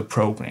interface for the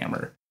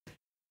programmer.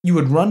 You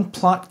would run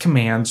Plot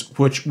commands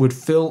which would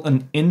fill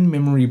an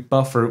in-memory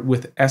buffer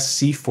with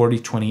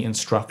SC4020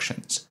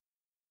 instructions.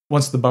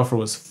 Once the buffer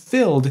was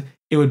filled,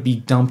 it would be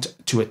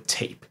dumped to a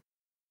tape.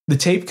 The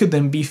tape could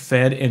then be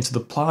fed into the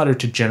plotter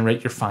to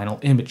generate your final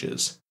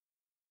images.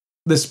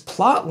 This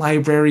Plot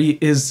library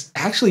is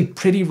actually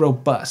pretty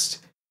robust.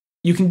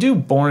 You can do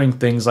boring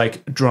things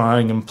like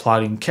drawing and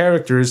plotting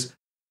characters,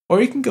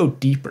 or you can go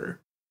deeper.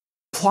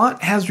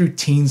 Plot has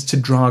routines to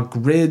draw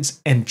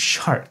grids and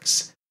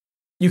charts.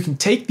 You can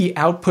take the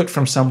output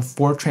from some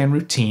Fortran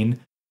routine,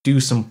 do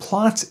some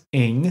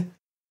plotting,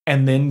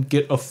 and then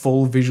get a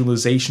full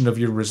visualization of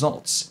your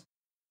results.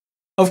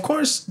 Of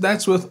course,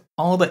 that's with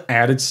all the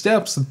added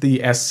steps that the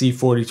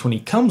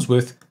SC4020 comes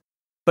with,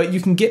 but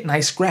you can get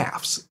nice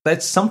graphs.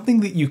 That's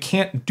something that you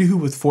can't do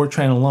with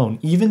Fortran alone,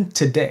 even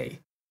today.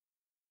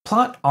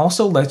 Plot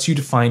also lets you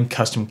define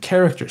custom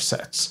character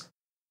sets.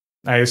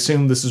 I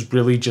assume this is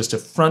really just a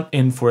front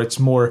end for its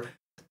more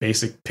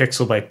basic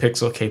pixel by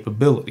pixel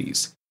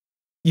capabilities.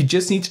 You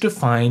just need to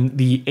define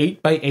the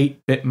 8x8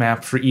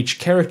 bitmap for each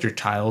character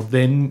tile,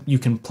 then you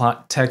can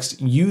plot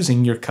text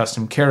using your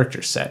custom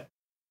character set.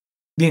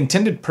 The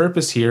intended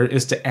purpose here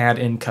is to add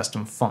in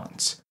custom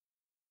fonts.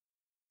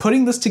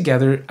 Putting this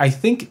together, I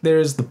think there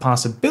is the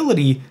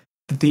possibility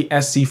that the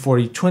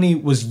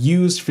SC4020 was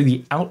used for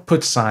the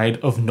output side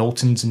of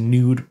Knowlton's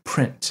nude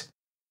print.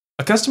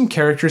 A custom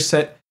character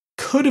set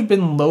could have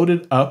been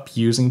loaded up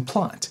using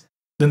plot.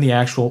 Then the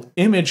actual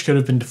image could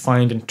have been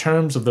defined in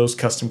terms of those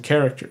custom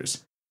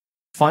characters.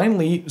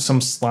 Finally,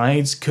 some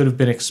slides could have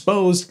been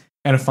exposed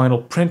and a final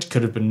print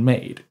could have been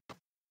made.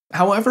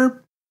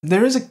 However,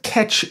 there is a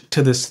catch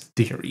to this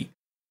theory.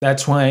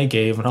 That's why I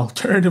gave an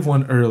alternative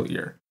one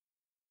earlier.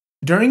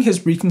 During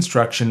his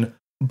reconstruction,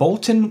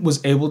 Bolton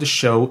was able to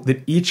show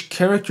that each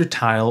character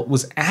tile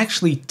was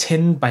actually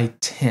 10 by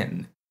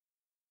 10.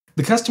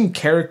 The custom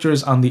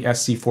characters on the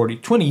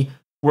SC4020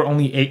 were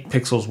only 8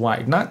 pixels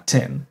wide, not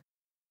 10.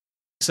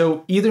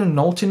 So either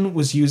Knowlton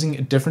was using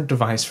a different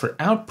device for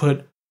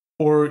output,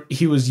 or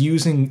he was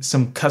using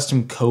some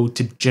custom code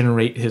to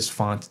generate his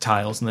font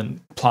tiles and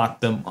then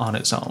plot them on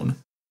its own.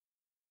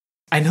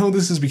 I know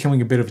this is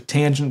becoming a bit of a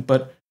tangent,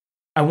 but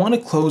I want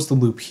to close the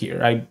loop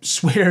here. I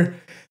swear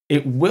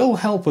it will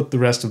help with the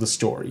rest of the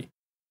story.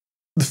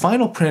 The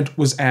final print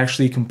was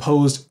actually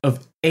composed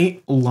of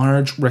 8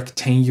 large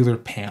rectangular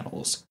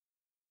panels.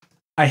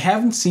 I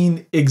haven't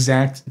seen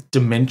exact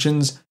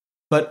dimensions,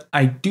 but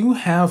I do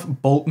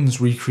have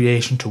Bolton's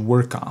recreation to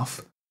work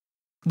off.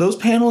 Those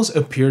panels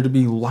appear to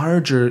be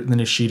larger than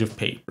a sheet of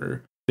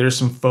paper. There's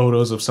some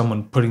photos of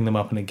someone putting them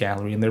up in a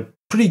gallery, and they're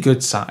pretty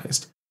good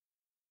sized.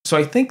 So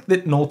I think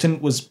that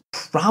Knowlton was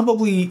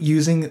probably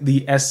using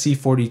the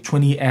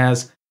SC4020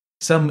 as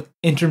some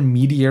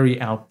intermediary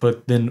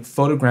output, then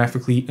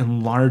photographically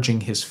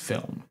enlarging his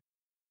film.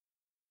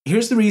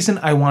 Here's the reason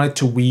I wanted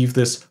to weave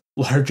this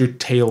larger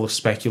tale of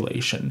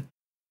speculation.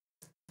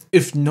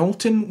 If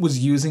Knowlton was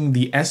using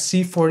the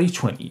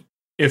SC4020,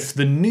 if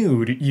the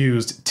nude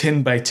used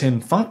 10 by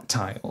 10 font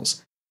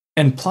tiles,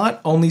 and plot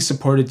only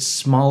supported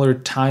smaller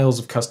tiles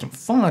of custom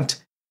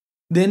font,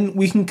 then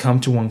we can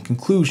come to one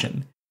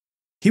conclusion.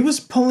 He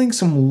was pulling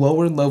some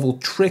lower level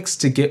tricks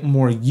to get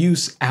more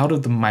use out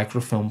of the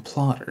microfilm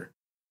plotter.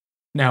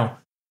 Now,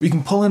 we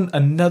can pull in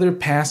another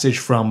passage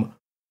from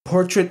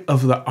Portrait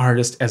of the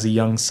Artist as a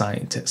Young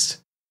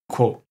Scientist.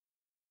 Quote,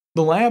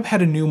 "The lab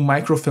had a new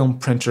microfilm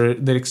printer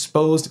that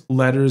exposed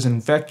letters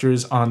and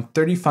vectors on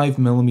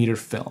 35mm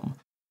film.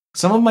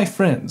 Some of my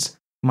friends,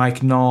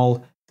 Mike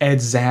Knoll, Ed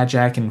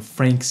Zajac, and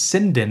Frank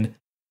Sinden,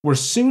 were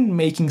soon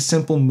making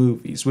simple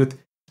movies with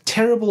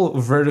terrible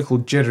vertical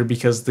jitter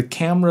because the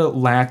camera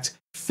lacked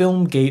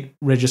film gate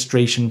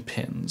registration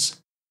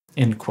pins."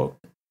 End quote.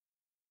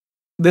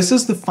 This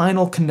is the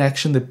final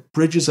connection that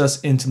bridges us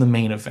into the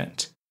main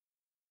event.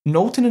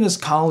 Knowlton and his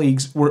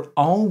colleagues were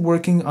all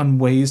working on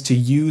ways to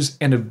use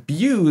and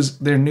abuse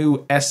their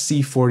new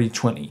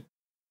SC4020.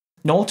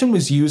 Knowlton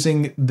was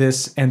using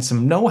this and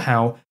some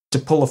know-how to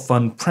pull a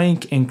fun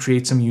prank and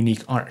create some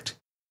unique art.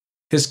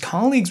 His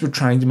colleagues were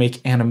trying to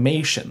make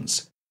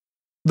animations.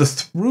 The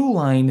through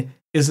line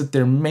is that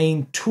their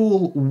main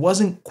tool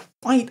wasn't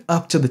quite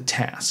up to the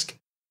task.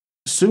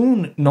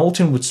 Soon,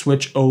 Knowlton would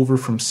switch over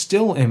from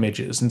still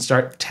images and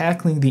start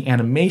tackling the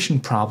animation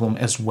problem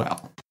as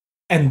well.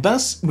 And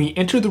thus, we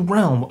enter the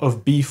realm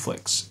of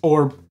BEFLIX,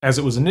 or as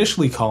it was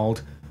initially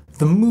called,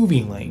 the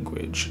movie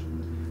language.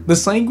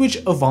 This language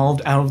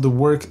evolved out of the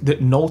work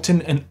that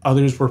Knowlton and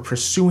others were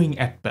pursuing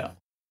at Bell.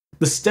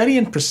 The study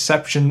and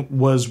perception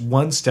was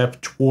one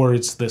step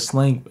towards this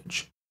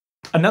language.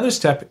 Another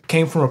step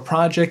came from a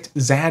project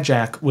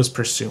Zajac was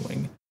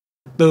pursuing.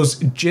 Those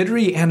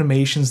jittery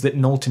animations that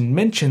Knowlton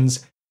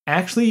mentions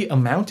actually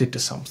amounted to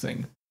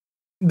something.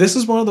 This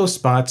is one of those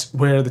spots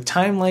where the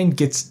timeline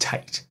gets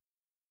tight.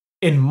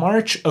 In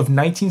March of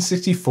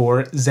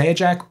 1964,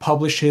 Zajac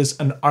publishes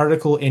an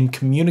article in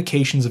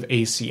Communications of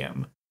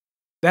ACM.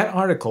 That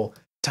article,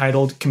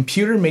 titled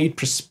Computer-Made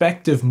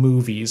Perspective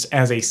Movies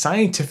as a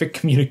Scientific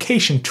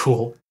Communication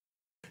Tool,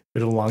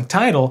 with a long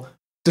title,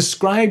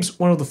 describes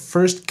one of the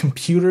first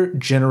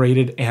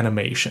computer-generated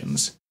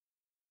animations.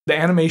 The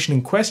animation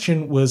in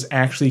question was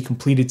actually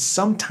completed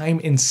sometime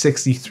in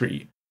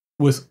 '63,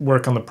 with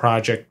work on the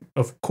project,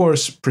 of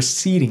course,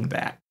 preceding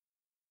that.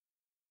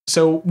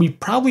 So we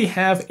probably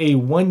have a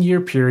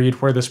 1-year period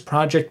where this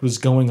project was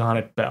going on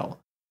at Bell,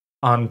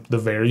 on the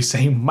very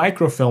same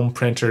microfilm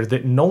printer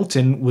that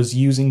Knowlton was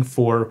using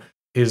for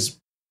his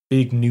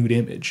big nude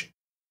image.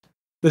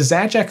 The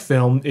Zajac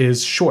film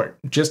is short,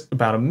 just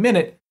about a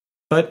minute,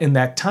 but in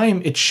that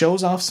time it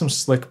shows off some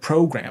slick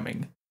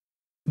programming.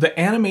 The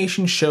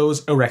animation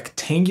shows a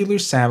rectangular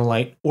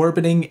satellite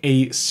orbiting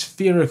a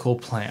spherical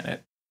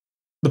planet.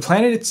 The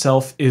planet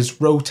itself is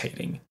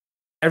rotating.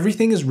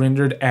 Everything is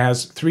rendered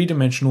as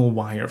three-dimensional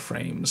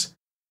wireframes.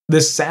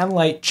 This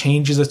satellite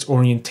changes its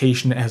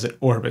orientation as it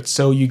orbits,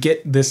 so you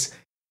get this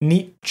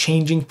neat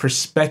changing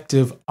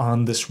perspective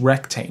on this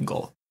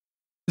rectangle.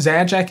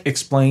 Zajac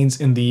explains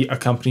in the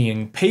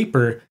accompanying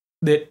paper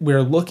that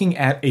we're looking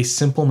at a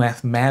simple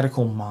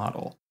mathematical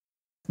model.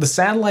 The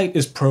satellite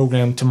is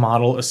programmed to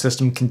model a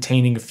system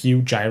containing a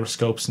few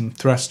gyroscopes and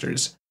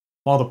thrusters,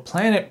 while the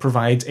planet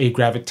provides a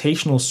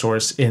gravitational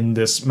source in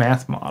this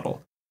math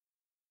model.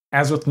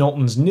 As with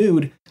Knowlton's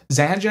nude,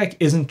 Zajac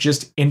isn't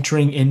just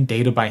entering in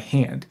data by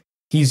hand,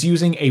 he's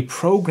using a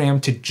program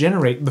to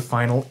generate the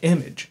final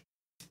image.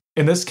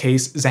 In this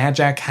case,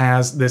 Zajac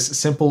has this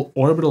simple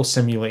orbital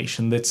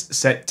simulation that's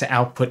set to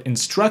output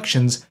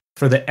instructions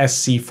for the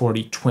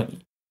SC4020.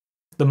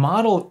 The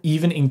model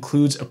even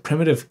includes a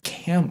primitive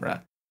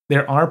camera.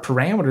 There are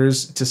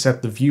parameters to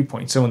set the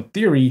viewpoint, so in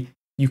theory,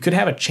 you could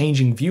have a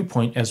changing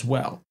viewpoint as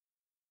well.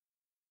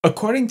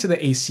 According to the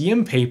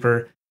ACM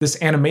paper,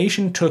 this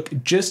animation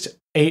took just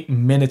 8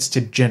 minutes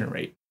to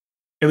generate.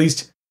 At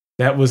least,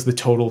 that was the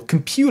total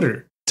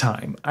computer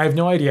time. I have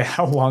no idea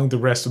how long the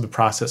rest of the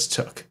process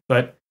took,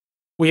 but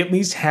we at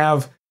least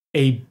have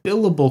a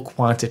billable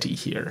quantity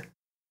here.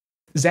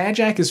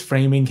 Zajac is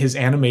framing his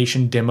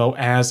animation demo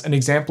as an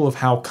example of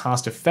how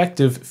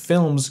cost-effective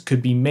films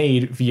could be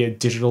made via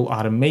digital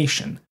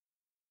automation.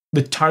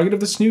 The target of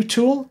this new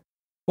tool?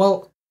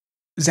 Well,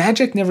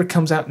 Zajac never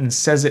comes out and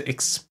says it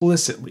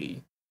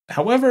explicitly.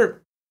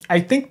 However, I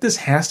think this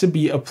has to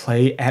be a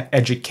play at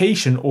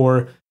education,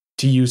 or,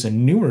 to use a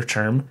newer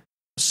term,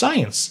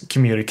 science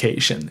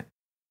communication.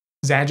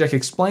 Zajac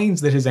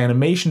explains that his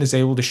animation is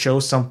able to show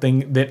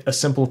something that a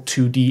simple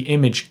 2D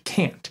image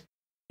can't.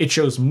 It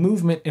shows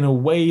movement in a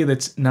way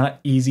that's not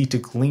easy to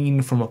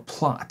glean from a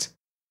plot.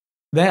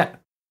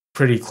 That,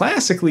 pretty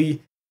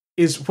classically,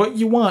 is what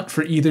you want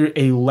for either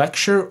a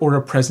lecture or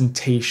a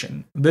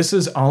presentation. This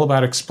is all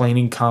about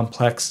explaining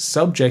complex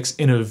subjects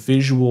in a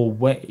visual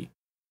way.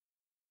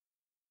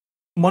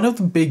 One of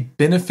the big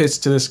benefits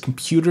to this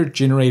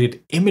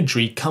computer-generated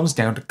imagery comes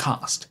down to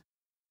cost.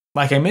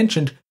 Like I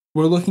mentioned,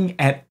 we're looking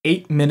at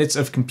 8 minutes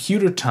of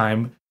computer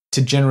time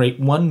to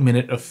generate 1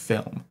 minute of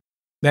film.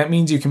 That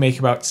means you can make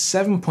about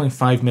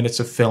 7.5 minutes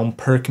of film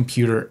per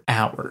computer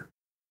hour.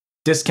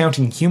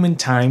 Discounting human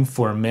time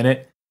for a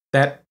minute,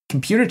 that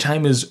computer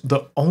time is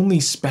the only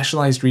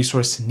specialized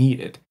resource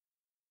needed.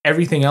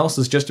 Everything else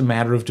is just a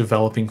matter of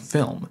developing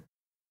film.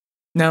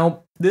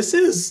 Now, this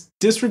is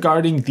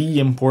disregarding the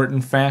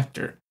important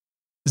factor.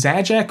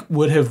 Zajac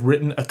would have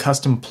written a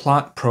custom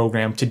plot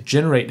program to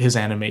generate his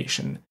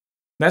animation.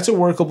 That's a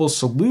workable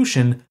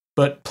solution,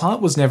 but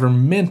plot was never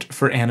meant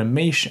for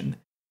animation.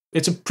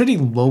 It's a pretty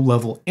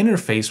low-level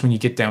interface when you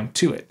get down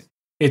to it.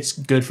 It's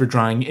good for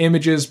drawing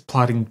images,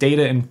 plotting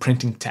data, and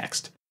printing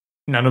text.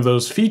 None of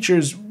those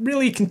features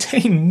really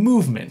contain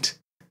movement.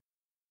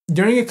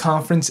 During a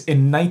conference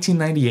in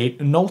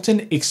 1998,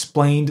 Knowlton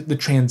explained the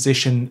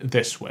transition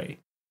this way,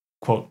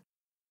 quote,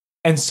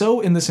 "And so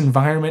in this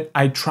environment,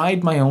 I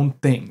tried my own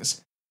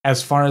things.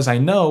 As far as I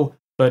know,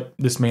 but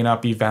this may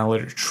not be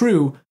valid or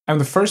true, I'm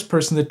the first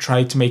person that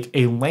tried to make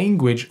a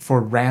language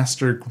for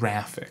raster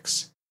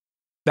graphics.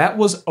 That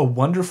was a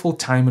wonderful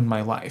time in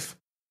my life.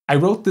 I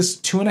wrote this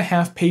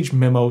 2.5-page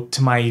memo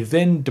to my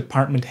then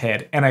department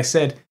head, and I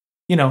said,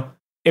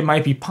 it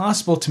might be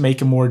possible to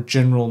make a more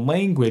general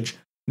language,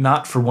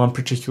 not for one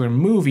particular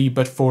movie,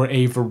 but for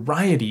a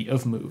variety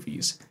of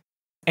movies.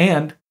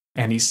 And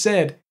he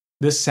said,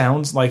 this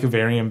sounds like a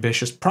very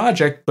ambitious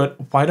project,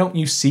 but why don't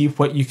you see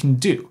what you can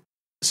do?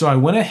 So I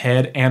went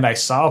ahead and I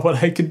saw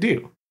what I could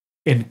do."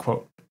 End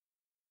quote.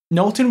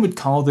 Knowlton would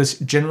call this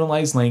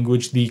generalized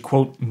language the,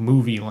 quote,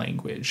 movie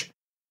language.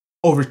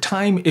 Over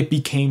time, it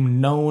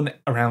became known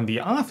around the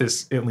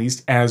office, at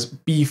least, as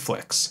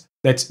BEFLIX.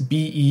 That's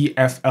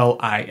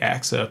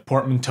BEFLIX, a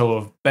portmanteau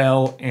of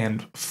Bell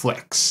and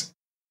Flix.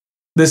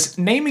 This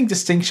naming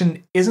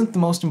distinction isn't the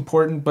most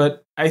important,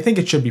 but I think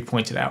it should be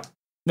pointed out.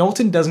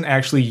 Knowlton doesn't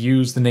actually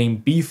use the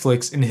name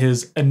BEFLIX in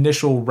his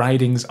initial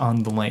writings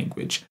on the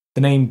language.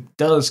 The name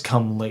does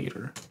come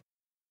later.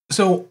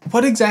 So,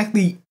 what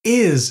exactly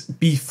is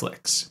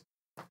BEFLIX?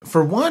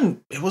 For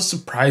one, it was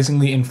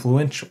surprisingly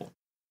influential,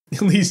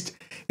 at least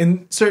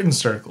in certain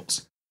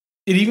circles.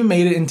 It even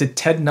made it into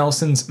Ted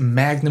Nelson's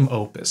magnum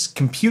opus,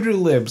 Computer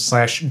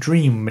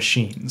Lib/Dream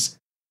Machines.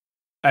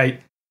 I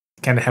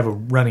kind of have a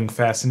running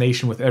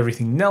fascination with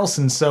everything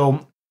Nelson,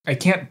 so I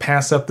can't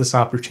pass up this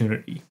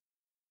opportunity.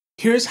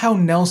 Here's how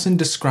Nelson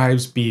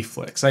describes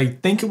BEFLIX. I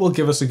think it will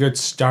give us a good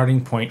starting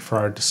point for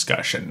our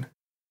discussion.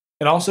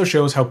 It also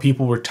shows how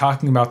people were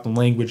talking about the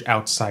language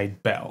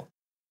outside Bell.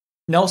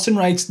 Nelson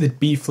writes that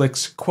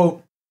BEFLIX,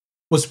 quote,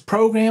 was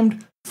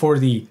programmed for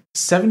the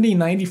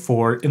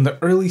 7094 in the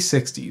early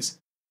 60s.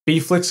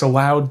 BEFLIX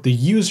allowed the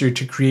user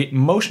to create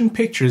motion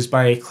pictures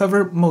by a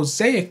clever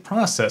mosaic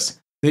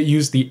process that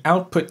used the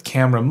output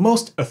camera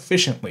most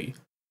efficiently.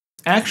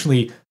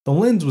 Actually, the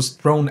lens was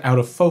thrown out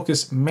of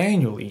focus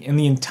manually, and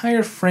the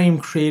entire frame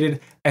created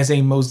as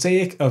a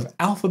mosaic of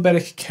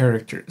alphabetic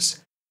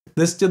characters.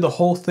 This did the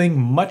whole thing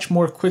much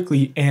more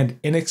quickly and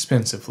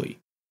inexpensively."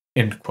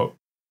 End quote.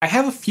 I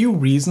have a few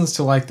reasons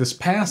to like this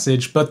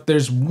passage, but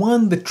there's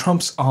one that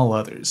trumps all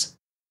others.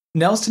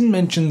 Nelson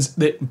mentions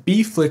that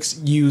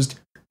BEFLIX used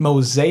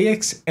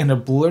mosaics and a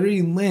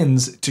blurry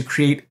lens to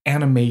create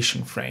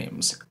animation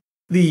frames.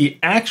 The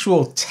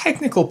actual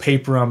technical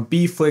paper on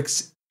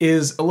BEFLIX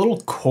is a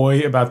little coy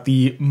about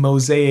the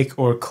mosaic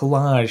or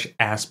collage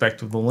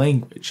aspect of the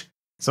language,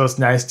 so it's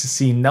nice to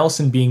see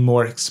Nelson being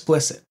more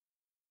explicit.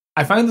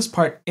 I find this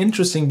part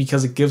interesting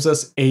because it gives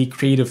us a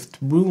creative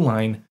through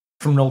line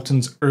from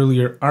Knowlton's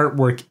earlier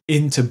artwork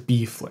into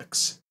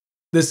BEFLIX.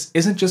 This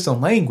isn't just a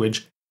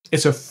language,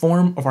 it's a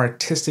form of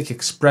artistic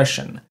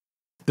expression.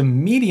 The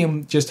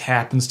medium just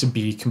happens to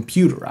be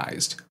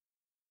computerized.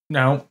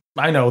 Now,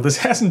 I know this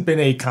hasn't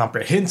been a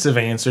comprehensive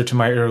answer to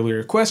my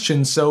earlier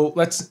question, so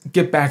let's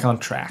get back on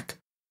track.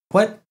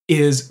 What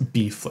is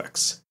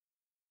BEFLIX?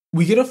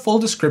 We get a full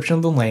description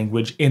of the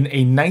language in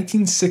a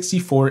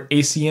 1964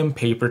 ACM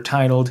paper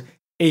titled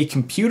 "A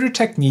Computer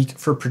Technique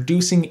for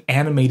Producing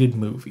Animated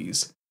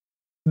Movies."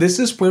 This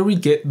is where we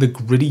get the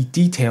gritty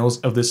details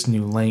of this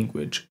new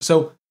language.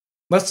 So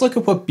let's look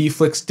at what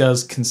BEFLIX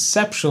does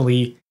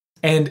conceptually,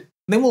 and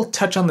then we'll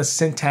touch on the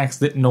syntax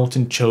that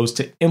Knowlton chose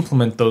to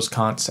implement those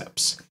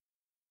concepts.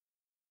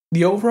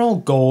 The overall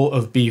goal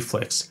of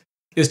BEFLIX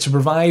is to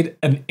provide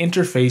an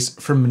interface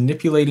for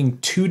manipulating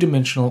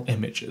two-dimensional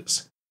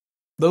images.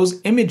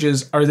 Those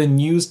images are then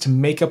used to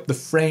make up the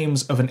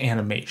frames of an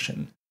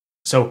animation.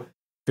 So,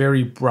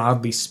 very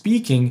broadly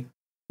speaking,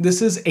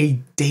 this is a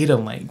data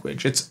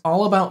language. It's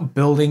all about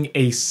building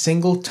a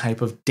single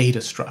type of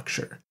data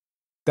structure.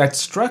 That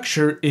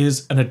structure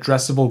is an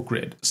addressable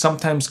grid,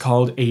 sometimes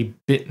called a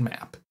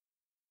bitmap.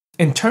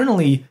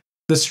 Internally,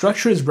 the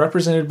structure is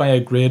represented by a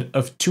grid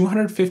of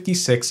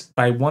 256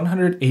 by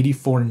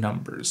 184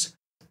 numbers,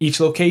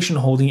 each location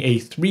holding a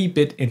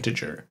 3-bit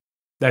integer.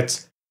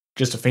 That's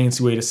just a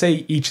fancy way to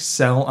say each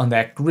cell on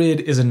that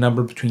grid is a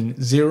number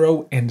between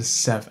 0 and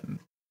 7.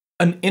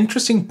 An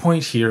interesting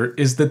point here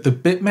is that the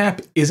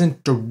bitmap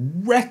isn't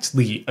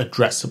directly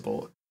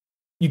addressable.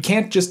 You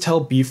can't just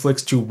tell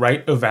BEFLIX to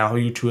write a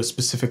value to a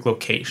specific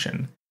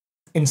location.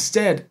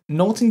 Instead,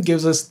 Knowlton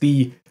gives us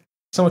the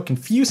somewhat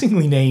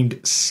confusingly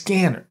named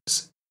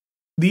scanners.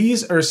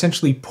 These are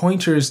essentially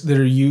pointers that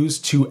are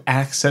used to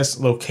access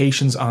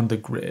locations on the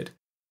grid.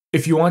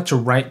 If you want to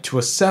write to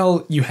a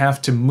cell, you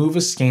have to move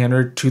a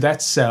scanner to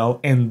that cell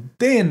and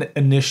then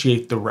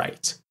initiate the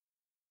write.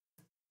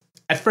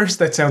 At first,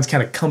 that sounds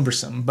kind of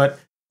cumbersome, but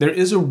there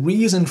is a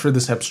reason for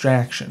this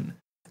abstraction.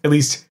 At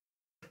least,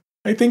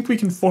 I think we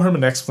can form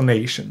an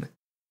explanation.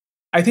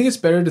 I think it's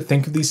better to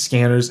think of these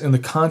scanners in the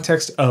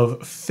context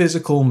of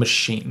physical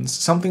machines,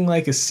 something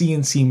like a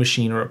CNC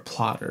machine or a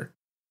plotter.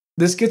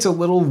 This gets a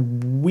little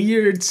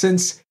weird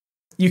since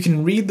you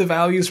can read the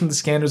values from the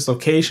scanner's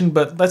location,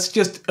 but let's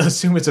just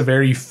assume it's a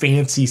very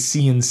fancy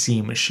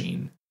CNC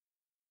machine.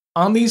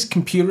 On these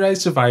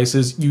computerized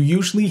devices, you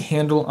usually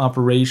handle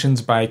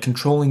operations by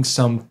controlling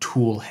some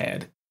tool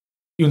head.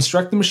 You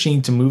instruct the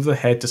machine to move the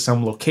head to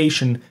some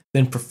location,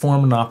 then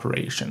perform an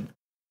operation.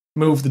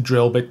 Move the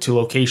drill bit to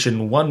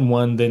location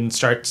 11, then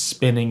start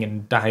spinning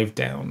and dive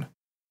down.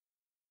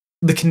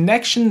 The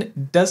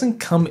connection doesn't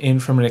come in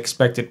from an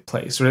expected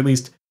place, or at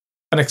least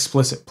an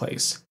explicit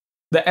place.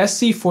 The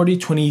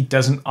SC4020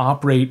 doesn't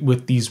operate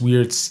with these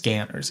weird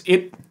scanners.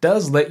 It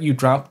does let you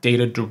drop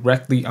data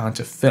directly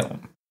onto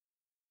film.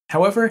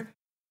 However,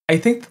 I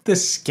think that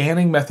this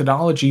scanning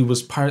methodology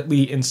was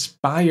partly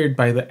inspired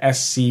by the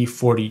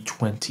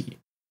SC4020.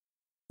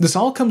 This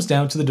all comes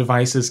down to the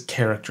device's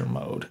character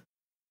mode.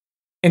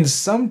 In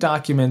some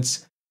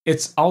documents,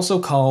 it's also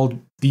called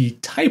the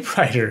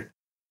typewriter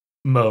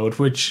mode,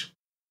 which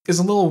is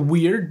a little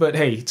weird, but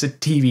hey, it's a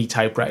TV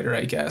typewriter,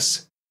 I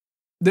guess.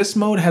 This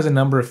mode has a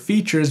number of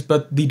features,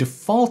 but the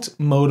default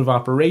mode of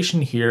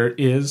operation here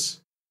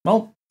is,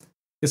 well,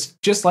 it's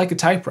just like a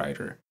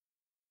typewriter.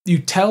 You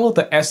tell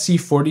the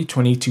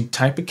SC4020 to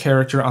type a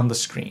character on the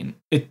screen.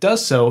 It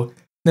does so,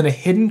 then a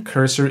hidden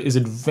cursor is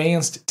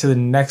advanced to the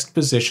next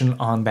position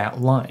on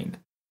that line.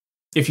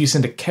 If you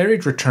send a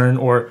carriage return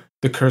or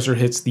the cursor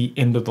hits the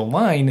end of the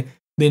line,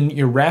 then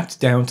you're wrapped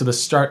down to the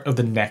start of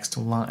the next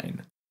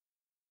line.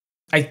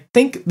 I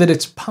think that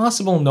it's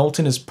possible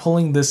Knowlton is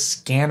pulling this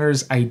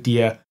scanner's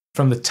idea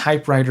from the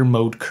typewriter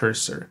mode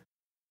cursor.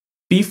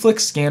 BEFLIX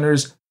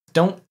scanners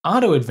don't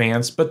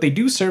auto-advance, but they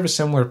do serve a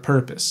similar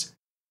purpose.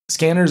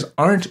 Scanners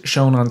aren't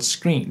shown on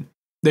screen.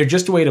 They're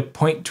just a way to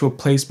point to a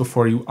place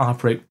before you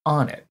operate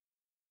on it.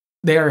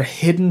 They are a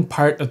hidden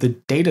part of the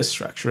data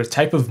structure, a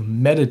type of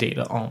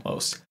metadata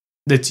almost,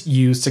 that's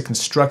used to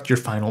construct your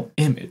final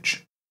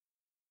image.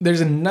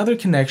 There's another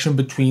connection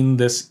between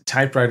this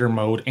typewriter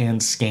mode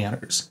and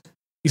scanners.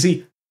 You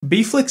see,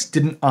 BEFLIX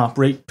didn't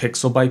operate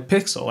pixel by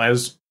pixel,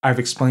 as I've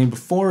explained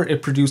before,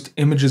 it produced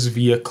images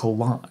via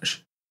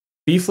collage.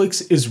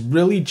 BEFLIX is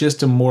really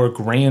just a more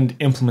grand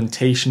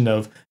implementation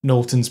of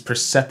Knowlton's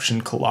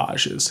perception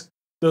collages.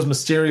 Those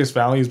mysterious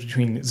values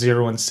between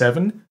 0 and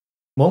 7,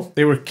 well,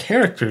 they were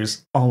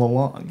characters all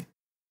along.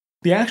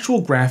 The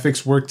actual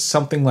graphics worked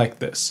something like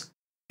this.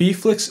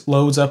 BEFLIX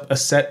loads up a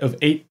set of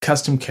 8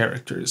 custom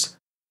characters.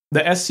 The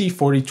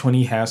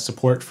SC4020 has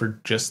support for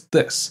just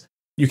this.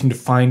 You can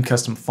define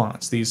custom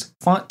fonts. These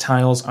font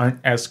tiles aren't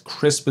as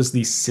crisp as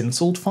the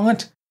stenciled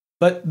font,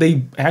 but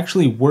they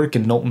actually work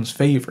in Knowlton's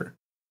favor.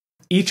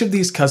 Each of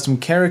these custom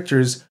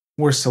characters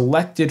were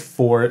selected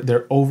for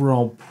their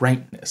overall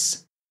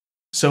brightness.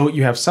 So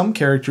you have some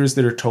characters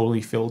that are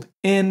totally filled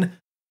in,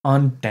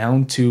 on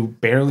down to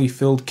barely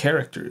filled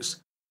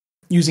characters.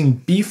 Using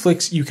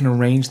BEFLIX, you can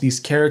arrange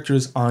these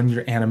characters on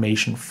your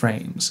animation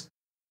frames.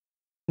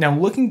 Now,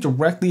 looking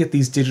directly at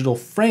these digital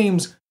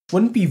frames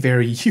wouldn't be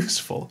very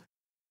useful.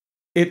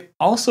 It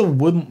also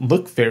wouldn't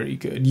look very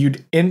good.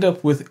 You'd end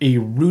up with a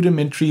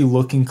rudimentary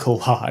looking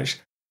collage,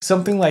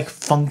 something like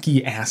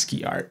funky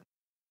ASCII art.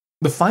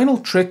 The final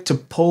trick to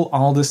pull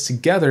all this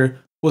together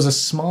was a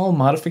small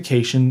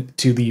modification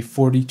to the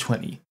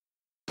 4020.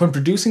 When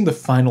producing the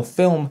final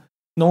film,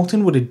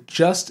 Knowlton would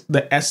adjust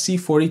the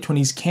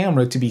SC4020's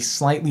camera to be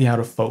slightly out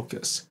of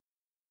focus.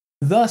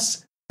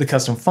 Thus, the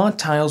custom font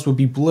tiles would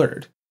be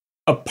blurred.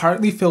 A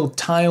partly filled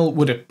tile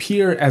would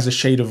appear as a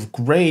shade of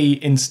gray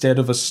instead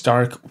of a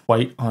stark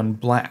white on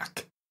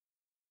black.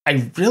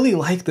 I really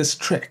like this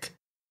trick.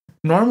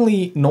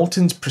 Normally,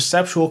 Knowlton's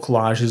perceptual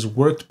collages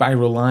worked by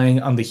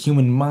relying on the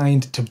human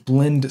mind to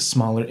blend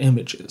smaller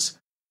images.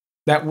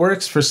 That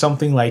works for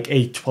something like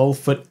a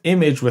 12-foot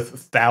image with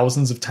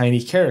thousands of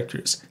tiny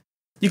characters.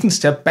 You can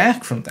step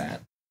back from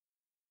that.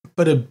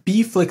 But a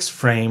BEFLIX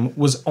frame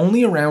was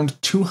only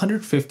around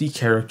 250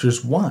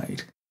 characters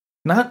wide.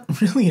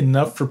 Not really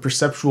enough for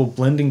perceptual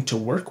blending to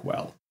work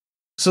well.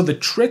 So the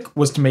trick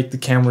was to make the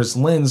camera's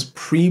lens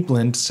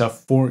pre-blend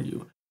stuff for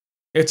you.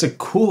 It's a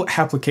cool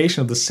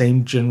application of the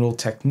same general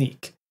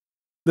technique.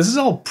 This is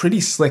all pretty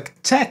slick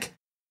tech,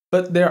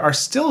 but there are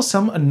still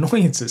some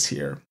annoyances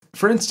here.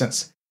 For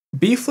instance,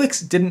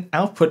 BEFLIX didn't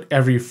output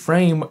every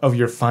frame of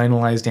your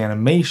finalized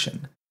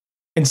animation.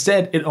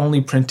 Instead, it only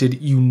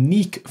printed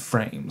unique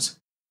frames.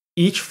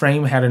 Each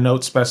frame had a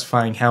note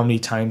specifying how many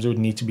times it would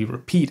need to be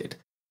repeated.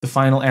 The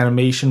final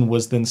animation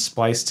was then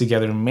spliced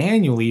together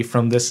manually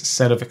from this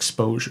set of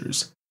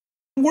exposures.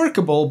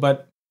 Workable,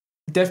 but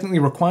definitely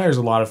requires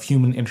a lot of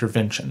human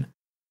intervention.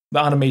 The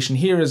automation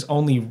here is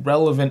only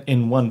relevant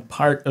in one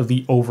part of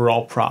the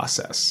overall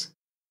process.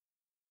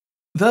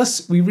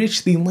 Thus, we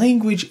reach the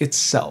language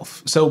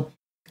itself, so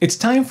it's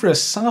time for a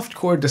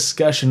softcore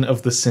discussion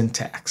of the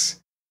syntax.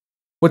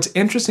 What's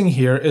interesting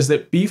here is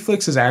that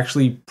BEFLIX is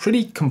actually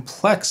pretty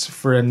complex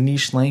for a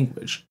niche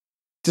language.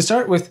 To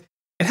start with,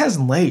 it has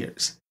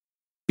layers.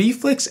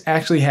 BEFLIX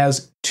actually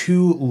has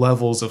 2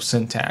 levels of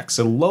syntax,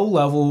 a low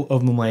level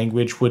of the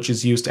language which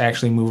is used to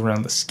actually move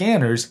around the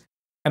scanners,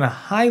 and a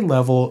high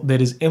level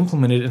that is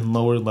implemented in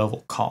lower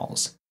level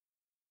calls.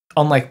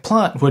 Unlike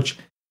Plot, which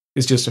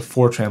is just a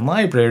Fortran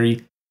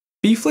library,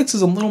 BEFLIX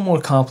is a little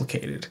more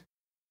complicated.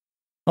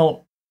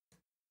 Well,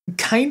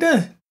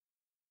 kinda.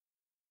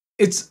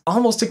 It's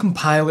almost a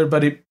compiler,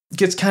 but it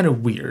gets kind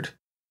of weird.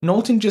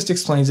 Knowlton just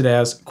explains it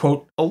as,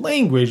 quote, a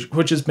language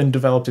which has been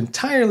developed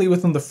entirely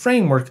within the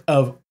framework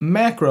of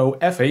macro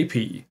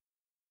FAP.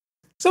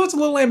 So it's a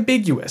little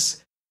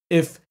ambiguous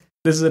if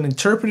this is an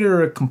interpreter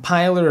or a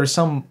compiler or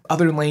some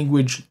other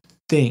language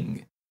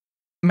thing.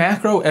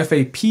 Macro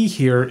FAP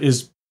here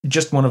is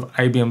just one of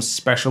IBM's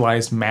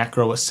specialized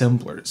macro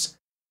assemblers.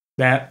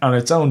 That on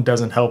its own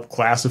doesn't help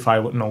classify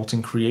what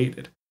Knowlton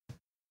created.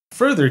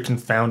 Further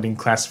confounding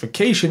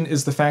classification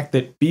is the fact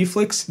that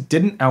BEFLIX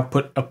didn't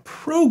output a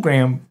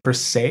program per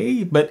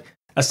se, but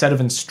a set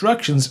of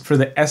instructions for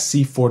the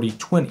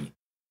SC4020.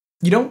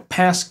 You don't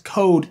pass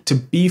code to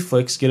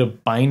BEFLIX, get a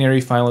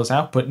binary file as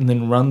output, and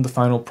then run the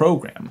final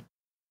program.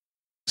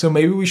 So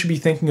maybe we should be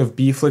thinking of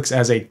BEFLIX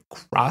as a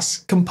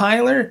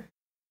cross-compiler?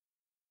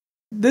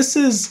 This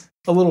is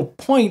a little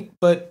point,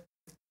 but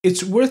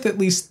it's worth at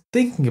least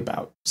thinking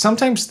about.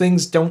 Sometimes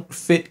things don't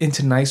fit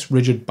into nice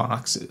rigid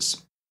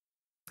boxes.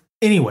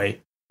 Anyway,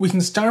 we can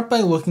start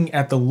by looking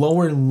at the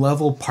lower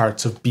level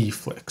parts of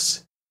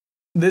BEFLIX.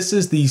 This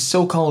is the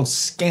so-called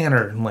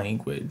scanner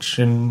language.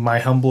 In my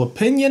humble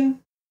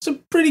opinion, it's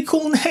a pretty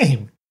cool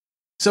name.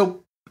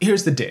 So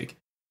here's the dig.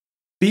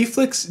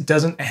 BEFLIX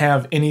doesn't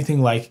have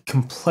anything like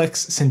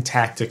complex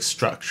syntactic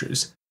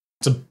structures.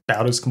 It's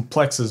about as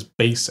complex as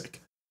basic.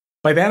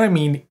 By that I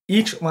mean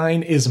each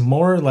line is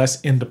more or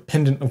less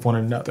independent of one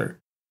another.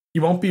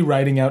 You won't be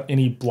writing out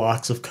any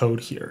blocks of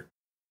code here.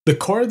 The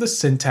core of the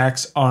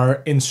syntax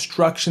are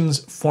instructions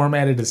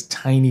formatted as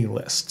tiny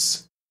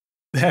lists.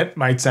 That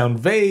might sound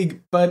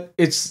vague, but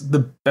it's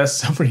the best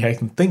summary I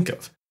can think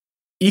of.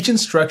 Each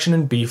instruction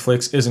in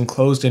BEFLIX is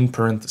enclosed in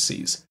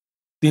parentheses.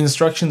 The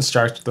instruction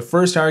starts with the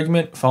first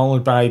argument,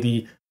 followed by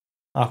the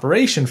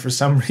operation for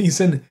some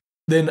reason,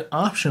 then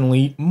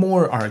optionally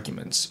more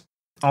arguments.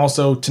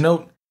 Also, to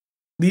note,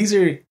 These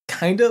are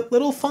kinda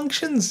little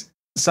functions.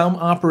 Some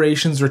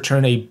operations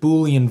return a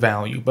Boolean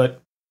value,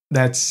 but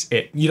that's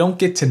it. You don't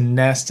get to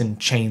nest and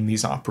chain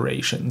these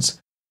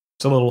operations.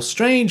 It's a little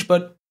strange,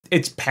 but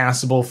it's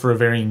passable for a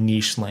very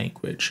niche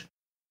language.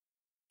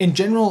 In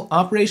general,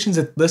 operations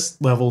at this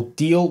level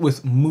deal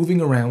with moving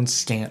around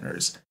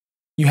scanners.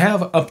 You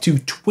have up to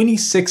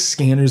 26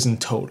 scanners in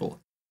total.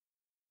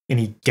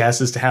 Any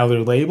guess as to how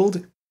they're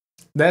labeled?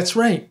 That's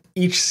right,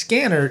 each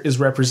scanner is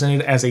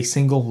represented as a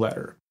single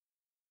letter.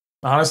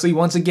 Honestly,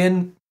 once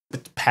again,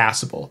 it's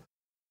passable.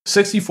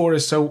 64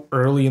 is so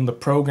early in the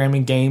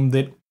programming game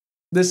that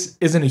this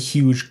isn't a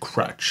huge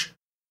crutch.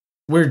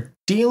 We're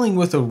dealing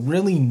with a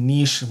really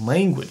niche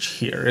language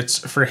here. It's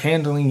for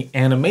handling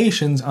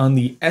animations on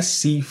the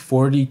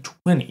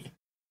SC4020.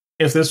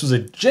 If this was a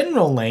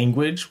general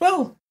language,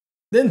 well,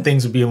 then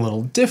things would be a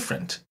little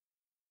different.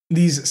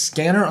 These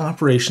scanner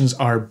operations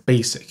are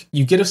basic.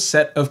 You get a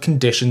set of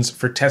conditions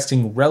for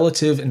testing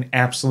relative and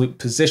absolute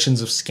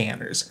positions of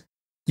scanners.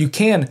 You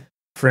can,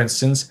 for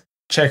instance,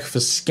 check if a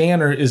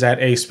scanner is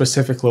at a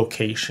specific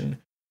location.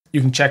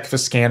 You can check if a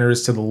scanner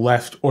is to the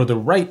left or the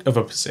right of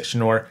a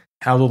position, or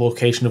how the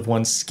location of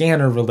one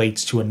scanner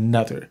relates to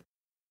another.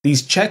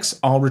 These checks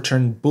all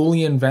return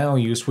Boolean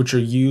values which are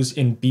used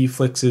in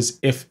BEFLIX's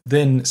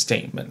if-then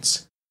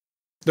statements.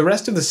 The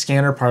rest of the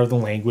scanner part of the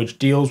language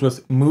deals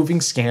with moving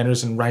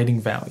scanners and writing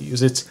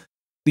values. It's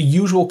the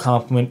usual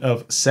complement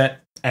of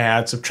set,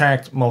 add,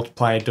 subtract,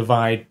 multiply,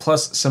 divide,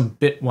 plus some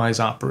bitwise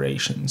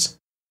operations.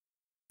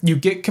 You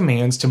get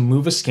commands to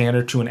move a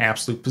scanner to an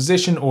absolute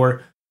position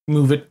or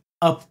move it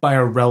up by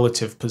a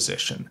relative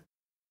position.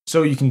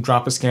 So you can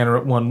drop a scanner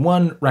at 1,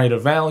 1, write a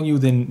value,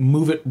 then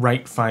move it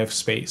right 5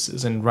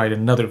 spaces and write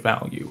another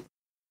value.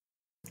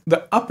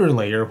 The upper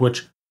layer,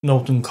 which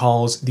Knowlton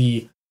calls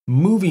the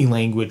movie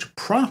language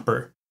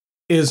proper,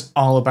 is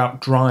all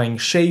about drawing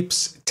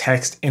shapes,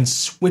 text, and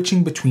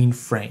switching between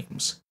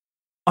frames.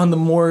 On the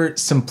more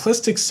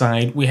simplistic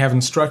side, we have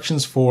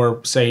instructions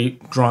for, say,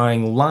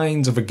 drawing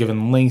lines of a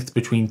given length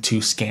between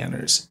 2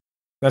 scanners.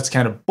 That's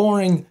kind of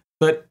boring,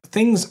 but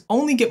things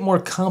only get more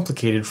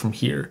complicated from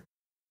here.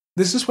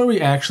 This is where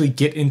we actually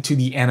get into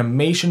the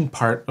animation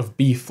part of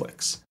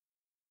BEFLIX.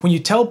 When you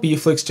tell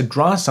BEFLIX to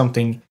draw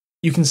something,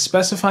 you can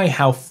specify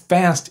how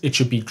fast it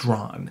should be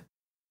drawn.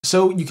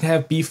 So you can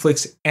have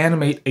BEFLIX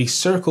animate a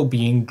circle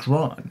being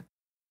drawn.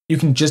 You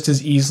can just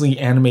as easily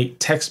animate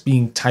text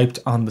being typed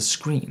on the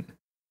screen.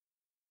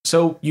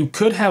 So you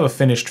could have a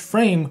finished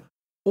frame,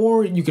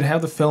 or you could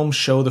have the film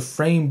show the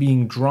frame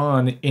being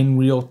drawn in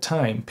real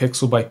time,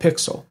 pixel by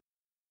pixel.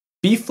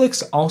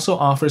 BEFLIX also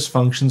offers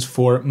functions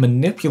for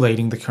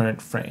manipulating the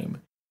current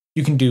frame.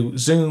 You can do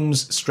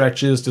zooms,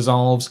 stretches,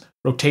 dissolves,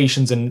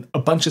 rotations, and a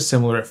bunch of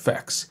similar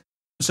effects.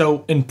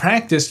 So in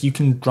practice, you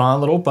can draw a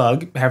little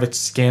bug, have it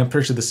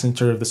scamper to the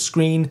center of the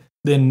screen,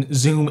 then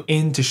zoom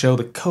in to show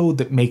the code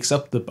that makes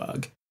up the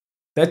bug.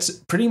 That's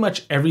pretty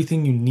much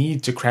everything you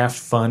need to craft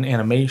fun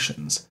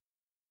animations.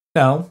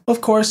 Now, of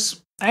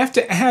course, I have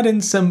to add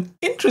in some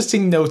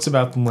interesting notes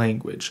about the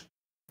language.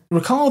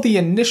 Recall the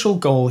initial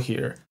goal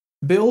here: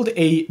 build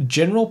a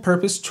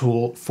general-purpose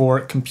tool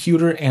for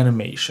computer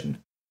animation.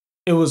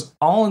 It was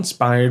all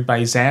inspired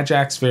by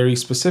Zajak's very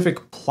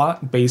specific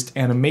plot-based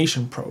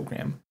animation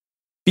program.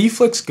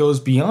 BEFLIX goes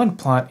beyond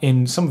plot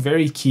in some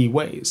very key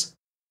ways.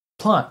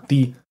 Plot,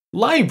 the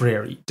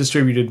library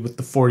distributed with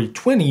the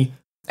 4020,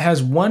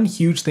 has one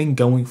huge thing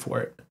going for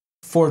it: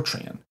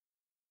 Fortran.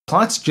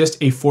 Plot's just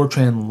a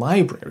Fortran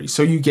library,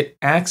 so you get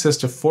access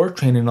to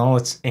Fortran in all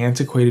its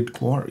antiquated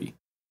glory.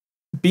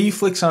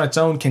 BEFLIX on its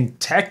own can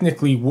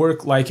technically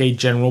work like a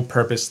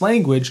general-purpose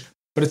language,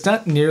 but it's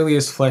not nearly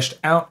as fleshed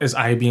out as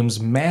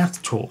IBM's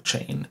math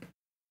toolchain.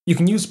 You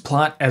can use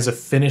plot as a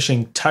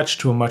finishing touch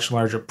to a much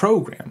larger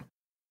program.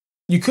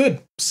 You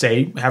could,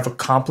 say, have a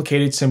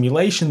complicated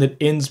simulation that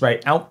ends by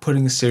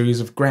outputting a series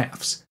of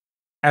graphs.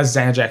 As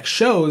Zajak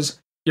shows,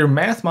 your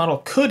math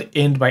model could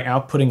end by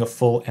outputting a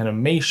full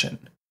animation.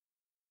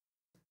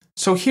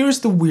 So here's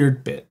the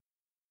weird bit.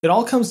 It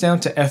all comes down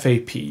to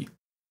FAP.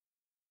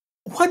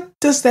 What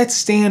does that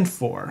stand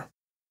for?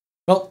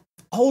 Well,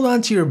 hold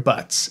on to your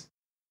butts.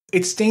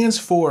 It stands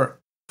for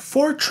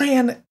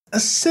Fortran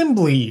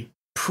Assembly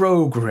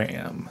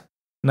Program.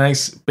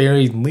 Nice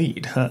buried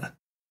lead, huh?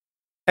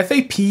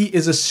 FAP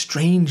is a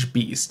strange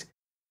beast.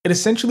 It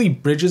essentially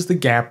bridges the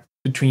gap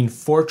between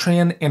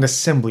Fortran and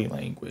assembly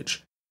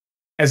language.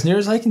 As near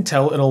as I can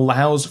tell, it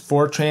allows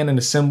Fortran and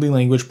assembly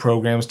language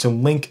programs to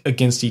link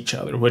against each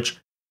other, which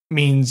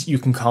means you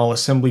can call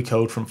assembly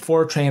code from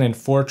Fortran and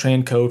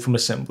Fortran code from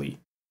assembly.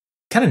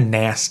 Kind of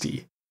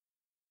nasty.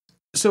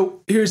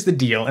 So here's the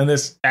deal, and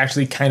this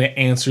actually kind of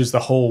answers the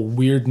whole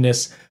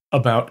weirdness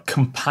about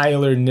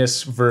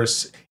compiler-ness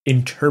versus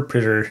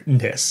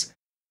interpreter-ness.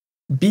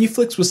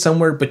 BEFLIX was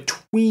somewhere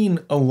between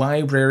a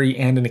library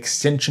and an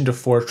extension to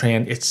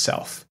Fortran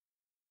itself.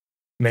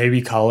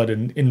 Maybe call it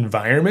an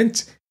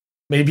environment?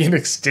 Maybe an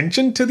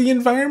extension to the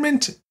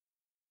environment?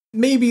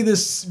 Maybe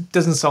this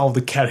doesn't solve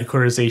the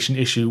categorization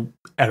issue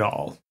at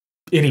all.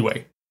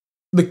 Anyway,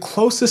 The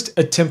closest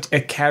attempt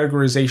at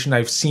categorization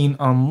I've seen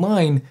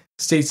online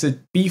states that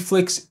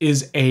BEFLIX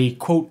is a,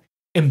 quote,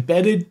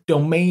 embedded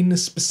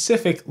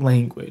domain-specific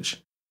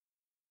language.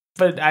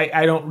 But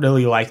I don't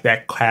really like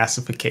that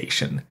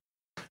classification.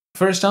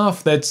 First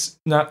off, that's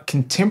not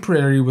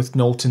contemporary with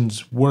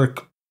Knowlton's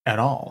work at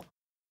all.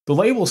 The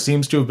label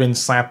seems to have been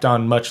slapped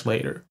on much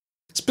later.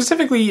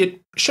 Specifically,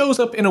 it shows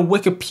up in a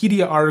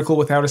Wikipedia article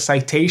without a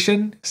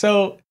citation,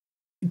 so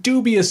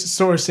dubious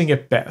sourcing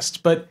at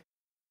best, but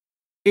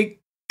it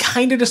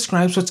kind of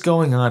describes what's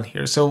going on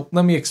here, so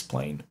let me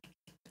explain.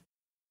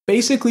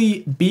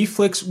 Basically,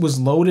 BEFLIX was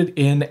loaded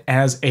in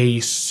as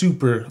a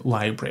super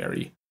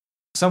library,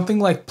 something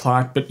like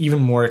plot but even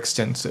more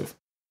extensive.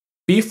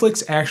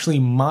 BEFLIX actually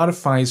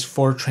modifies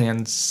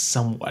Fortran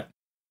somewhat,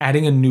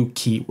 adding in new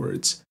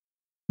keywords.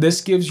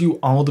 This gives you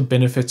all the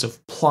benefits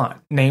of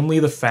plot, namely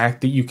the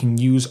fact that you can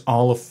use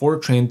all of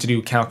Fortran to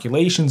do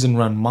calculations and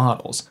run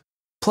models,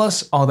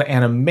 plus all the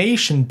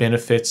animation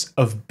benefits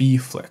of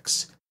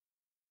BEFLIX.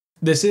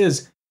 This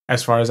is,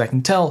 as far as I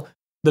can tell,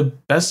 the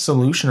best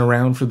solution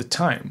around for the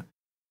time.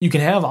 You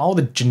can have all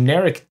the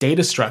generic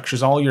data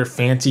structures, all your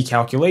fancy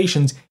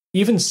calculations,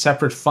 even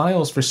separate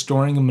files for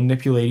storing and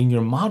manipulating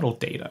your model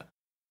data.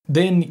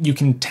 Then you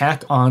can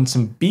tack on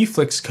some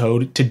BEFLIX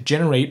code to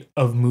generate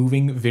a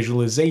moving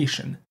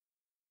visualization.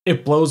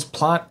 It blows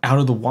plot out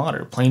of the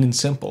water, plain and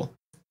simple.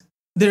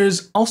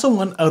 There's also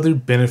one other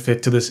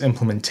benefit to this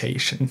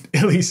implementation.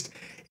 At least,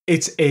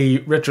 it's a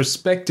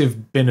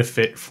retrospective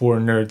benefit for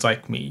nerds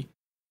like me.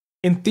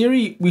 In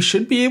theory, we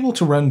should be able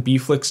to run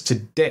BEFLIX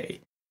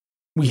today.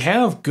 We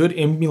have good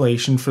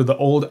emulation for the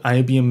old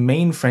IBM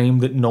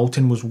mainframe that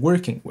Knowlton was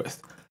working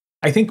with.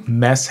 I think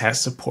MES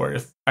has support,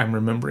 if I'm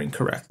remembering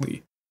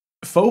correctly.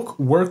 Folk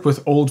work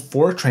with old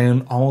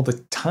Fortran all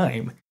the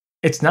time.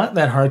 It's not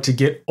that hard to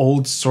get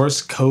old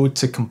source code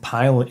to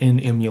compile in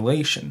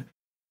emulation.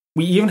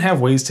 We even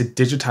have ways to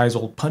digitize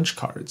old punch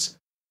cards.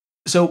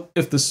 So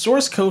if the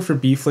source code for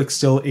BEFLIX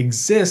still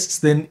exists,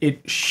 then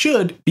it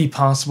should be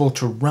possible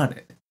to run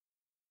it.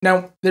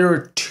 Now, there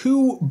are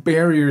two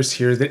barriers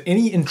here that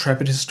any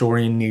intrepid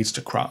historian needs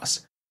to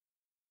cross.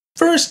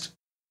 First,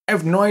 I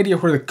have no idea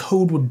where the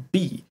code would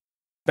be.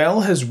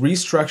 Bell has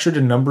restructured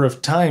a number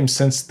of times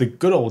since the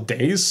good old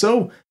days,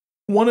 so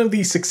one of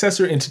the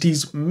successor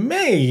entities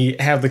may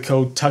have the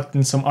code tucked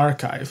in some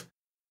archive.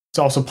 It's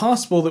also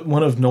possible that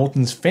one of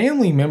Knowlton's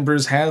family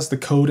members has the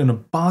code in a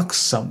box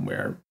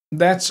somewhere.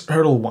 That's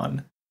hurdle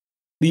one.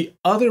 The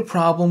other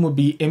problem would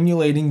be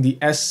emulating the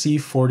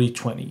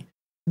SC4020.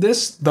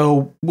 This,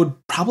 though, would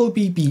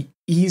probably be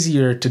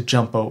easier to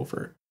jump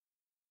over.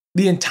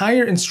 The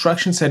entire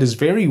instruction set is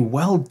very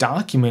well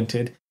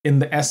documented in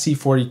the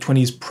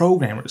SC4020's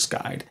Programmer's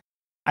Guide.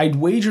 I'd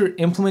wager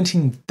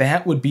implementing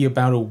that would be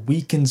about a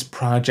weekend's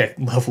project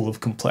level of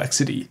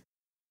complexity.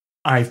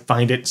 I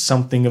find it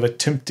something of a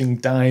tempting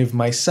dive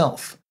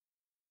myself.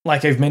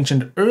 Like I've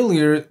mentioned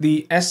earlier,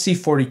 the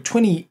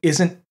SC4020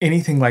 isn't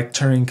anything like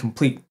Turing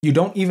complete. You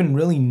don't even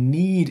really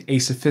need a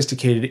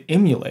sophisticated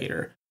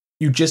emulator.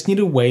 You just need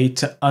a way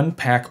to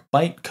unpack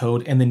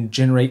bytecode and then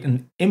generate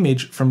an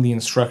image from the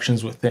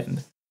instructions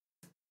within.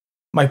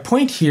 My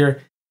point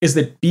here is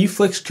that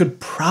BEFLIX could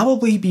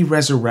probably be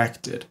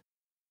resurrected.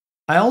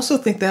 I also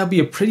think that would be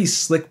a pretty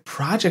slick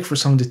project for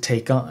someone to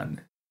take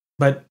on.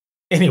 But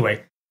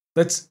anyway,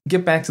 let's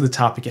get back to the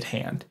topic at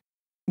hand.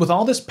 With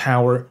all this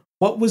power,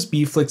 what was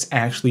BEFLIX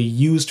actually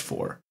used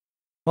for?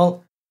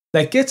 Well,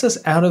 that gets us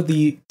out of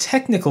the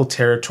technical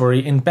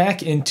territory and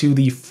back into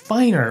the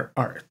finer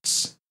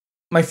arts.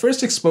 My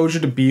first exposure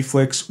to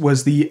BEFLIX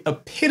was the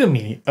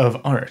epitome of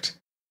art,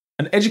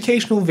 an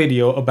educational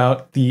video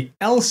about the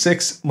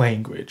L6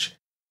 language.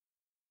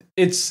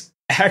 It's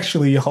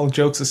actually, all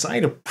jokes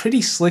aside, a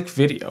pretty slick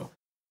video.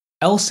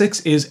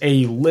 L6 is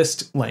a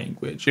list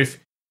language. If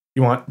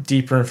you want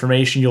deeper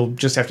information, you'll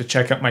just have to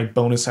check out my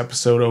bonus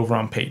episode over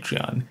on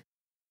Patreon.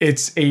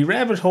 It's a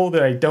rabbit hole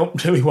that I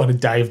don't really want to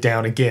dive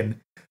down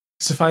again.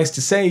 Suffice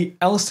to say,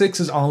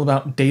 L6 is all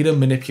about data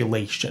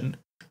manipulation.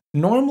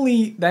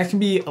 Normally, that can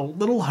be a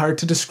little hard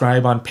to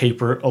describe on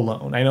paper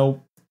alone. I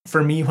know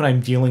for me, when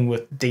I'm dealing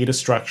with data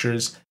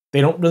structures,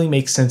 they don't really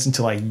make sense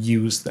until I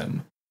use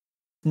them.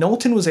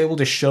 Knowlton was able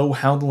to show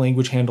how the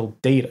language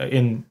handled data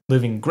in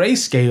living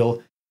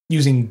grayscale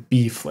using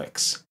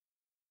BEFLIX.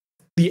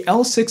 The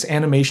L6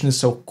 animation is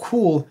so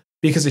cool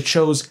because it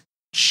shows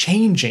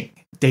changing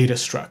data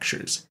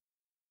structures.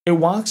 It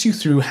walks you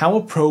through how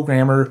a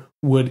programmer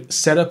would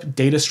set up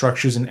data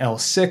structures in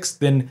L6,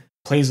 then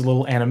plays a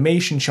little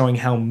animation showing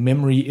how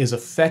memory is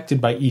affected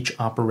by each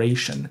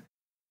operation.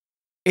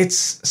 It's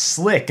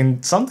slick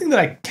and something that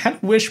I kind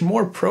of wish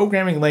more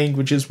programming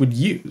languages would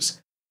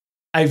use.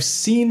 I've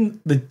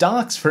seen the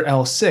docs for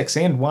L6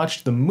 and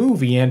watched the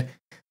movie, and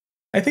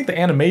I think the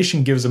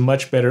animation gives a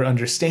much better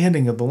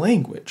understanding of the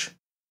language.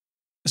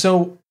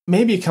 So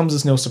maybe it comes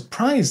as no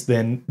surprise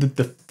then that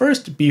the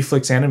first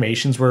BEFLIX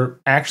animations were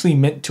actually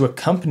meant to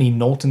accompany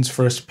Knowlton's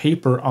first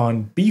paper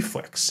on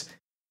BEFLIX.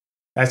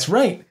 That's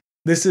right,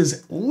 this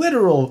is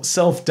literal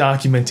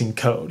self-documenting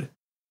code.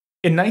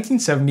 In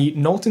 1970,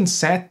 Knowlton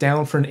sat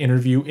down for an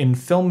interview in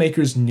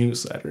Filmmaker's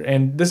Newsletter,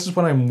 and this is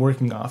what I'm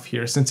working off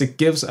here since it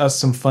gives us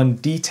some fun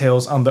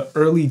details on the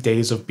early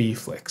days of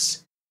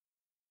BEFLIX.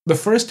 The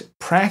first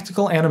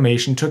practical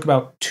animation took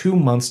about 2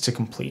 months to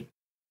complete.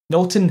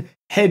 Knowlton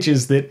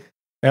hedges that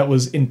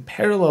was in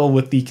parallel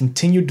with the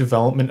continued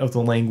development of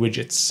the language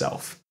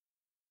itself.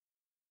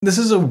 This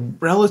is a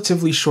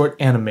relatively short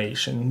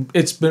animation.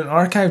 It's been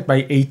archived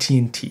by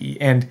AT&T,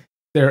 and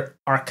their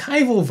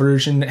archival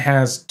version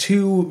has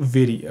 2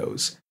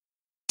 videos.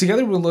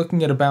 Together we're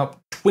looking at about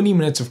 20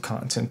 minutes of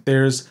content.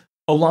 There's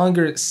a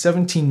longer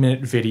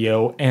 17-minute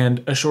video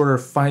and a shorter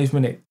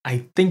 5-minute,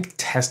 I think,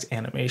 test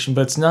animation,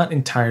 but it's not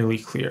entirely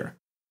clear.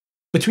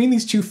 Between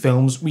these 2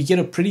 films, we get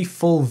a pretty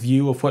full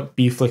view of what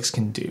BEFLIX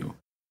can do.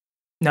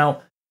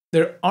 Now,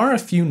 there are a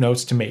few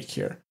notes to make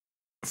here.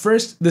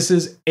 First, this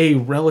is a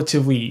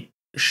relatively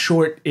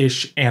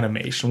short-ish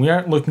animation. We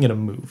aren't looking at a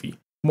movie,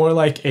 more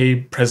like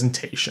a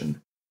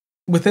presentation.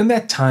 Within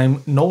that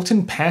time,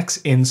 Knowlton packs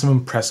in some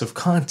impressive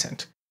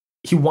content.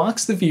 He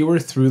walks the viewer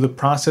through the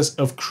process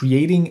of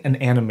creating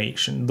an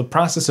animation, the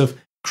process of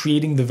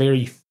creating the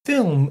very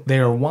film they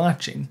are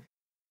watching.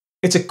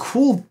 It's a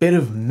cool bit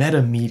of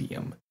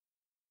meta-medium.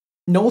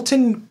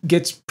 Knowlton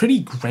gets pretty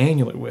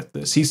granular with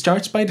this. He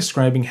starts by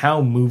describing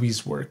how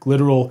movies work,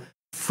 literal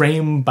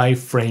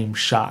frame-by-frame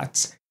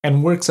shots,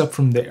 and works up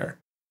from there.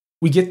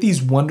 We get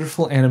these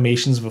wonderful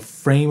animations of a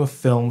frame of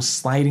film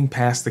sliding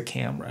past the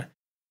camera.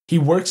 He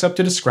works up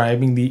to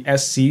describing the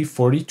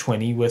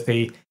SC4020 with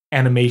a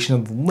animation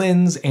of the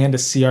lens and a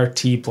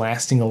CRT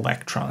blasting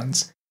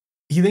electrons.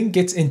 He then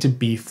gets into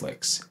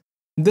BEFLIX.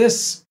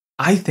 This,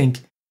 I think,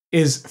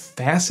 is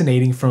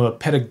fascinating from a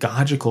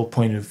pedagogical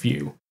point of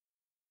view.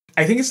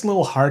 I think it's a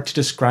little hard to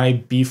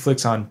describe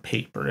BEFLIX on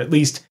paper, at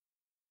least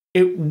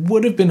it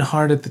would have been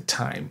hard at the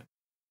time.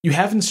 You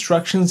have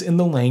instructions in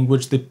the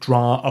language that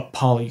draw a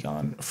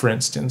polygon, for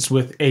instance,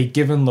 with a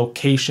given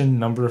location,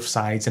 number of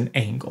sides, and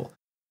angle.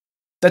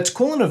 That's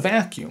cool in a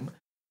vacuum.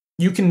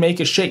 You can make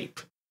a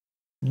shape.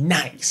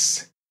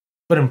 Nice.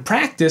 But in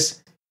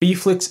practice,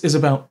 BEFLIX is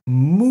about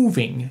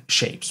moving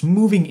shapes,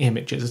 moving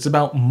images. It's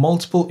about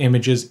multiple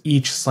images,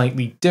 each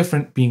slightly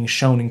different, being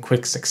shown in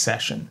quick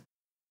succession.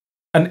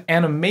 An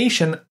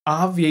animation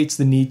obviates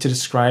the need to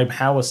describe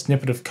how a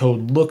snippet of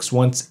code looks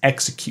once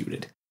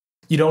executed.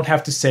 You don't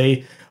have to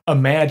say,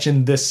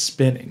 imagine this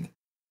spinning.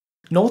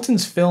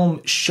 Knowlton's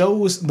film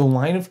shows the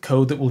line of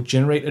code that will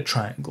generate a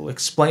triangle,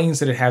 explains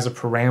that it has a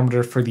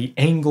parameter for the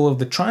angle of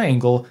the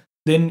triangle,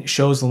 then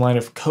shows the line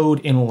of code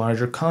in a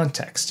larger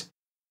context.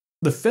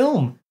 The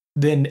film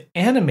then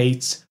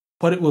animates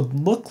what it would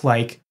look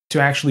like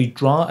to actually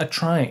draw a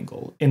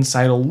triangle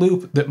inside a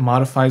loop that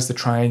modifies the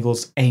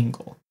triangle's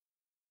angle.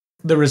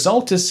 The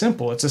result is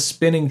simple. It's a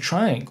spinning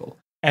triangle,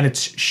 and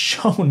it's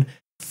shown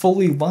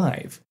fully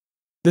live.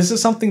 This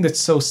is something that's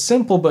so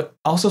simple, but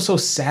also so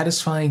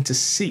satisfying to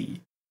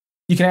see.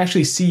 You can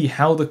actually see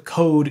how the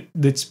code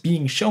that's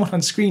being shown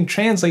on screen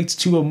translates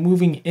to a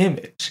moving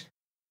image.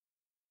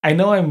 I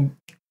know I'm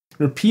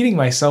repeating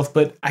myself,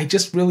 but I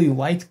just really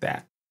like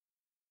that.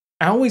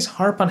 I always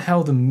harp on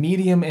how the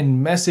medium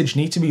and message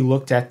need to be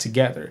looked at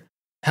together,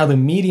 how the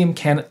medium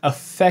can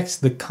affect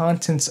the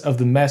contents of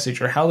the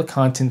message or how the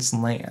contents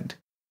land.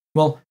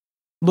 Well,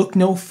 look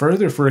no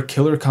further for a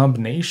killer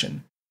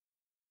combination.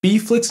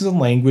 BEFLIX is a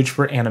language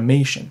for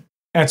animation,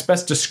 and it's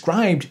best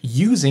described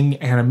using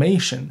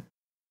animation.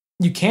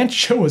 You can't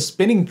show a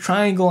spinning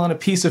triangle on a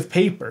piece of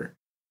paper.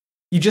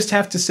 You just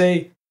have to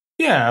say,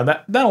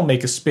 yeah, that'll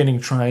make a spinning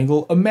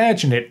triangle,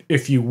 imagine it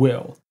if you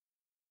will.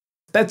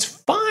 That's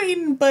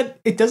fine,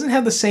 but it doesn't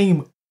have the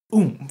same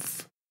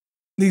oomph.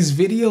 These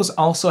videos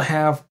also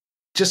have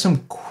just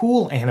some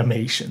cool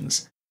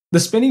animations. The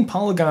spinning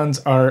polygons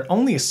are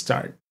only a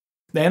start.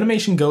 The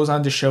animation goes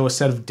on to show a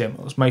set of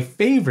demos. My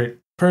favorite,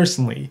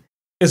 personally,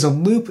 is a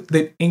loop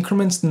that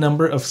increments the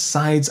number of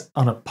sides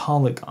on a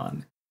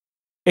polygon.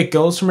 It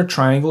goes from a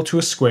triangle to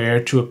a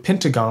square to a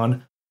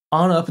pentagon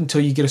on up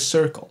until you get a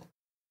circle.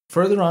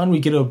 Further on, we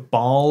get a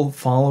ball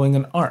following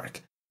an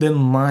arc,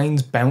 then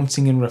lines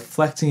bouncing and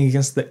reflecting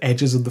against the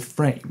edges of the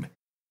frame.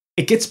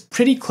 It gets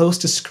pretty close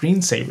to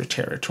screensaver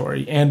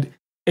territory, and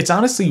it's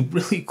honestly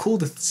really cool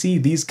to see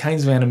these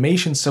kinds of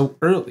animations so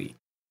early.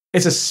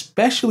 It's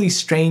especially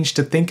strange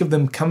to think of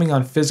them coming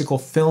on physical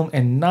film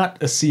and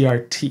not a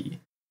CRT.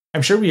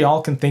 I'm sure we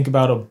all can think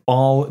about a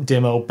ball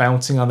demo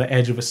bouncing on the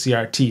edge of a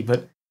CRT,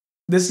 but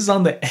this is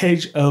on the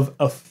edge of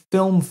a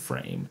film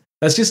frame.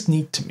 That's just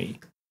neat to me.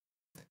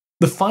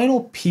 The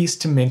final piece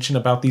to mention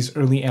about these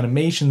early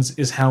animations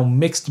is how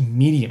mixed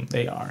medium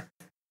they are.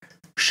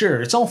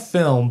 Sure, it's all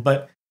film,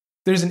 but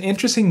there's an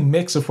interesting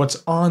mix of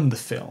what's on the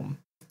film.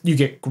 You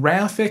get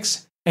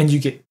graphics and you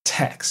get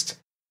text.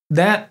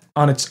 That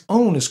on its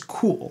own is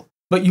cool,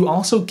 but you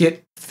also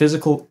get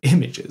physical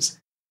images.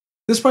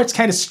 This part's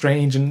kind of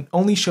strange and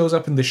only shows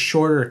up in the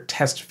shorter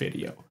test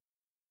video.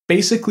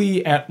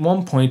 Basically, at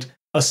one point,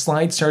 a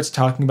slide starts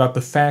talking about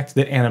the fact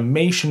that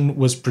animation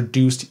was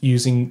produced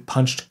using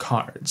punched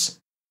cards.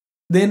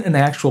 Then an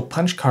actual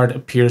punch card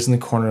appears in the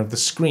corner of the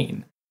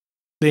screen.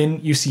 Then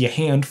you see a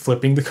hand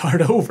flipping the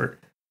card over.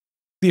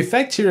 The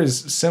effect here is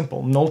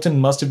simple. Knowlton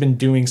must have been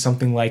doing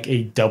something like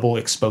a double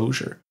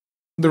exposure.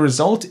 The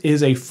result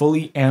is a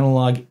fully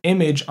analog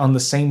image on the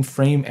same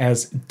frame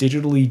as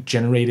digitally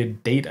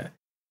generated data.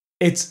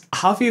 It's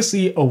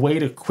obviously a way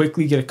to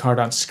quickly get a card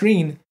on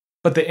screen,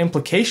 but the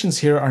implications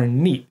here are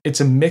neat.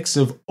 It's a mix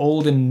of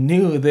old and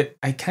new that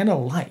I kind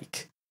of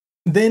like.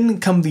 Then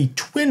come the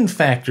twin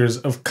factors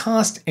of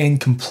cost and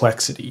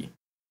complexity.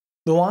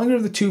 The longer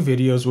of the two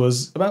videos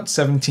was about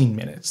 17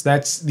 minutes.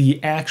 That's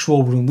the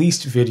actual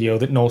released video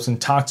that Knowlton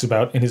talks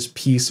about in his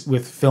piece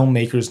with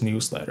Filmmakers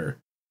Newsletter.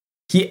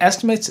 He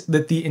estimates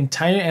that the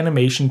entire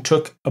animation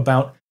took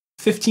about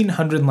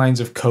 1,500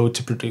 lines of code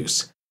to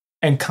produce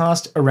and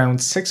cost around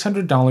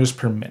 $600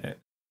 per minute.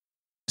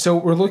 So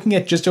we're looking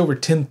at just over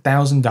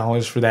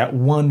 $10,000 for that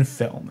one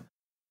film.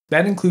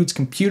 That includes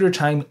computer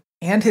time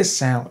and his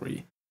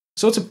salary,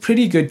 so it's a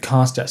pretty good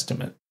cost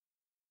estimate.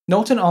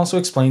 Knowlton also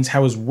explains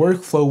how his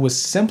workflow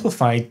was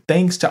simplified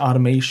thanks to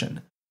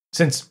automation.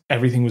 Since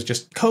everything was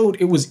just code,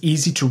 it was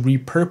easy to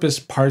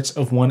repurpose parts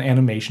of one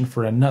animation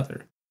for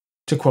another.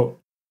 To quote,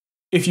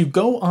 "If you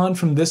go on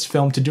from this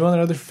film to do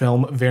another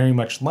film very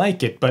much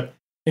like it, but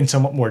in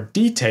somewhat more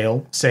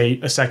detail, say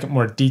a second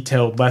more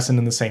detailed lesson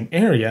in the same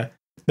area,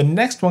 the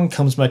next one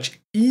comes much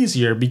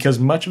easier because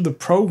much of the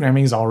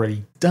programming is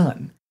already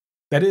done.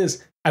 That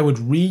is, I would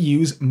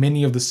reuse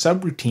many of the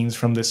subroutines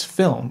from this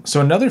film, so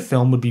another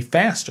film would be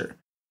faster.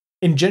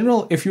 In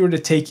general, if you were to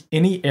take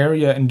any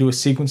area and do a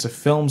sequence of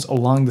films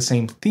along the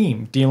same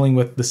theme, dealing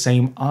with the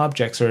same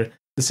objects or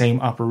the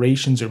same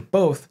operations or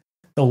both,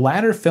 the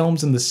latter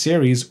films in the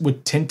series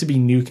would tend to be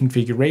new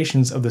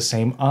configurations of the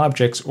same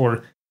objects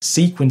or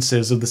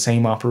sequences of the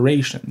same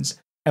operations,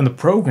 and the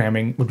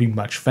programming would be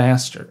much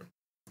faster."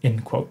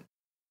 End quote.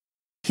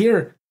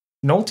 Here,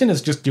 Knowlton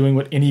is just doing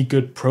what any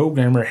good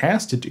programmer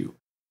has to do,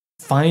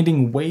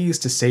 finding ways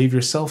to save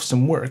yourself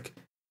some work.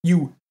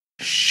 You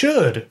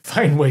should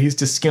find ways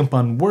to skimp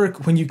on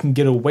work when you can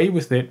get away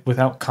with it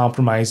without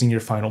compromising your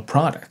final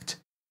product.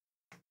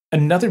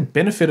 Another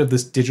benefit of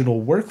this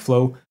digital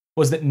workflow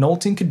was that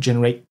Knowlton could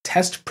generate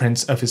test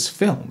prints of his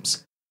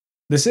films.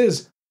 This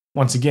is,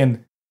 once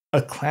again,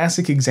 a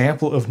classic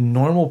example of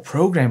normal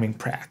programming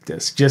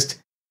practice, just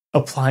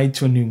applied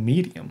to a new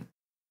medium.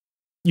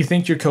 You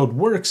think your code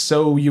works,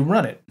 so you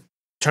run it.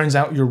 Turns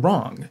out you're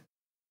wrong.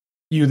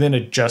 You then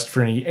adjust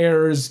for any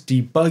errors,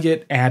 debug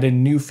it, add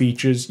in new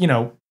features,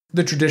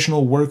 the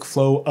traditional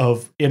workflow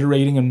of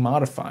iterating and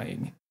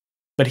modifying.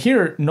 But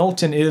here,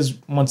 Knowlton is,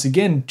 once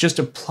again, just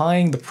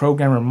applying the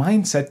programmer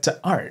mindset to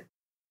art.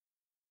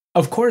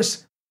 Of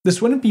course,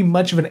 this wouldn't be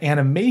much of an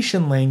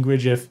animation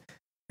language if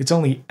its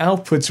only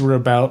outputs were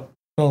about,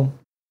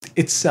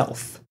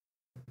 itself.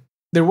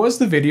 There was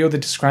the video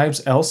that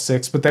describes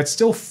L6, but that's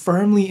still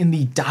firmly in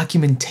the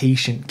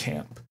documentation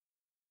camp.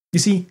 You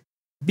see,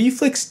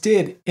 BEFLIX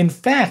did, in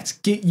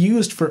fact, get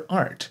used for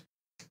art.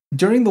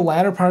 During the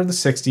latter part of the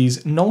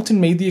 60s, Knowlton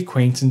made the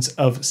acquaintance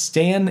of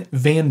Stan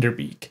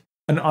Vanderbeek,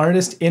 an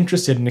artist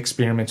interested in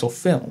experimental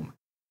film.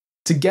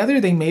 Together,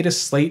 they made a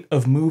slate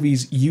of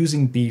movies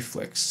using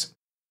BEFLIX.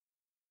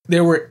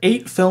 There were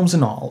 8 films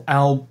in all.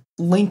 I'll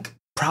link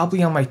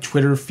probably on my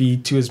Twitter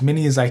feed to as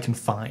many as I can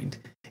find.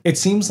 It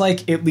seems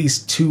like at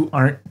least 2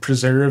 aren't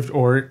preserved,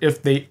 or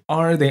if they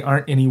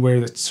aren't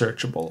anywhere that's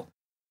searchable.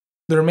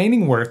 The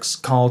remaining works,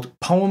 called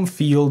Poem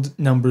Field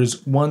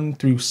numbers 1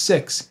 through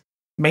 6,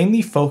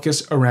 mainly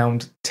focus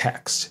around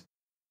text.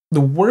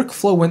 The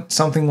workflow went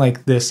something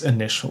like this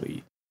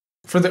initially.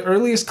 For the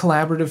earliest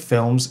collaborative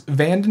films,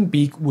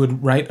 Vandenbeek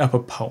would write up a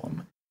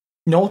poem.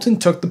 Knowlton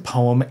took the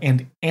poem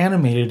and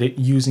animated it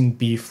using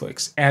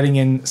BEFLIX, adding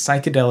in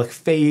psychedelic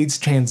fades,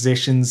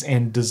 transitions,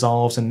 and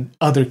dissolves and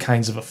other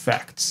kinds of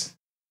effects.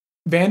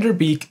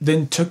 Vanderbeek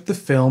then took the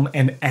film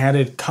and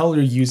added color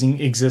using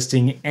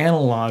existing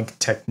analog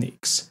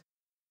techniques.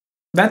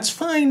 That's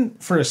fine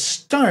for a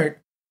start,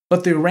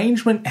 but the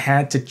arrangement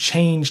had to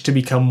change to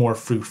become more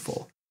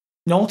fruitful.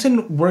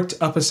 Knowlton worked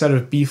up a set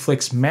of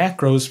BEFLIX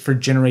macros for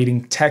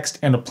generating text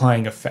and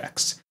applying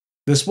effects.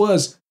 This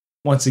was,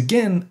 once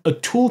again, a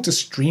tool to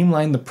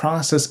streamline the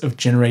process of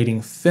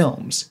generating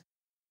films.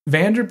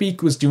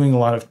 Vanderbeek was doing a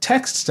lot of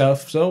text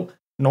stuff, so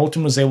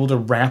Knowlton was able to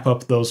wrap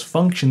up those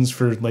functions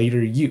for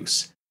later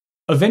use.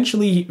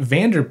 Eventually,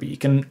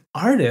 Vanderbeek, an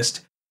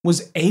artist,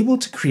 was able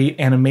to create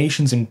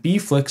animations in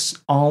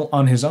BEFLIX all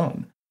on his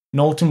own.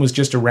 Knowlton was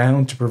just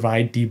around to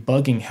provide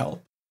debugging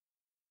help.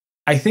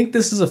 I think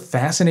this is a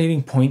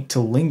fascinating point to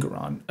linger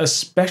on,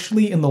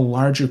 especially in the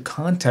larger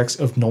context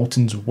of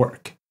Knowlton's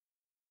work.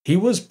 He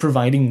was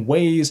providing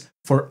ways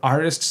for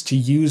artists to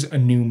use a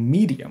new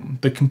medium,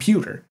 the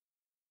computer.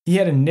 He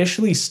had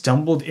initially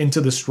stumbled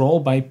into this role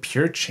by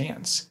pure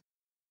chance.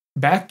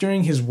 Back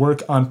during his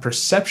work on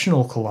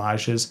perceptual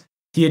collages,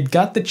 he had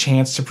got the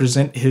chance to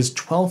present his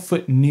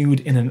 12-foot nude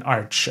in an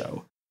art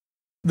show.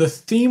 The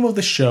theme of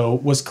the show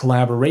was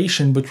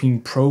collaboration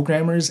between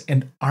programmers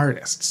and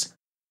artists.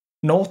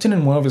 Knowlton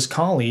and one of his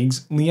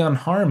colleagues, Leon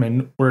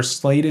Harmon, were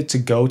slated to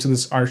go to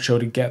this art show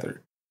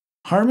together.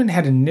 Harmon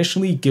had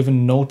initially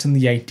given Knowlton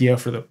the idea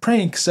for the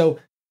prank, so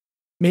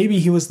maybe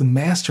he was the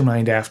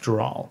mastermind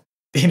after all.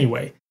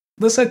 Anyway,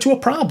 this led to a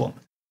problem.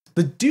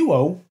 The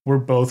duo were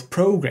both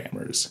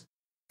programmers.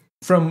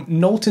 From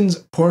Knowlton's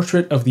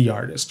Portrait of the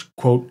Artist,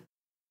 quote,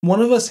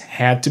 "One of us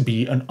had to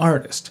be an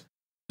artist.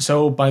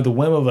 So by the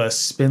whim of a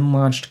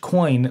spin-launched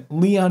coin,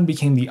 Leon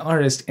became the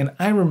artist and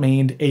I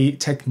remained a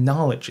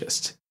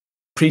technologist.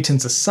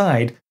 Pretense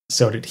aside,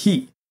 so did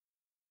he.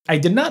 I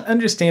did not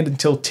understand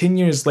until 10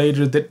 years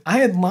later that I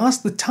had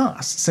lost the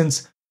toss,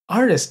 since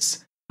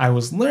artists, I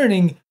was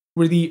learning,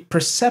 were the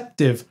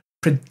perceptive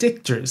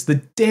predictors,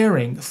 the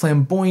daring,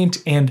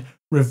 flamboyant, and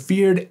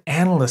revered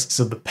analysts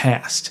of the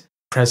past,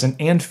 present,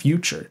 and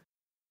future,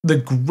 the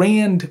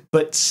grand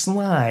but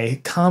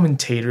sly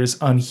commentators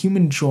on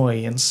human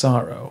joy and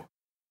sorrow."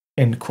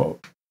 End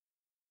quote.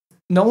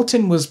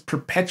 Knowlton was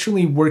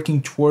perpetually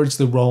working towards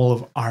the role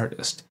of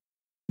artist.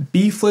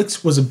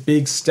 BEFLIX was a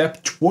big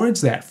step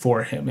towards that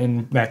for him,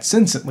 in that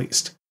sense at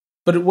least.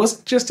 But it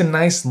wasn't just a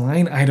nice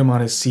line item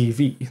on his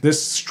CV.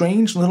 This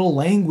strange little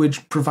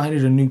language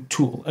provided a new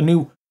tool, a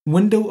new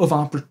window of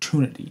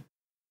opportunity,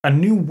 a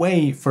new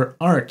way for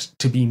art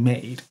to be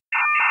made.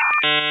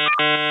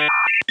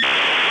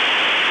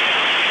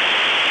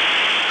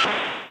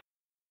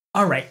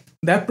 Alright,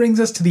 that brings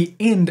us to the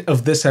end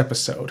of this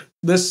episode.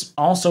 This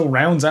also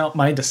rounds out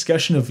my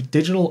discussion of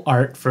digital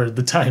art for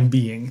the time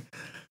being.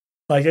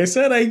 Like I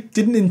said, I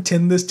didn't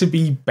intend this to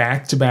be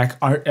back-to-back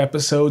art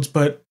episodes,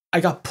 but I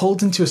got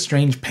pulled into a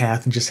strange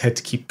path and just had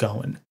to keep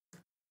going.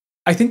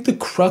 I think the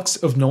crux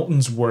of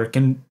Knowlton's work,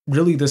 and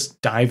really this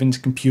dive into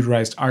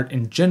computerized art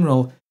in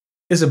general,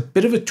 is a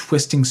bit of a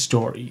twisting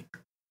story.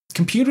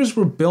 Computers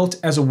were built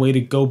as a way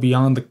to go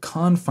beyond the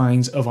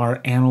confines of our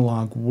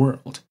analog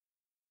world.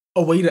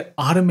 A way to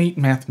automate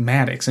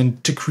mathematics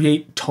and to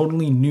create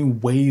totally new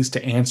ways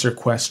to answer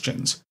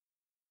questions.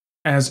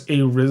 As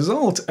a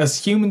result,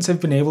 us humans have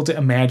been able to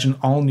imagine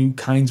all new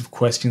kinds of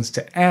questions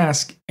to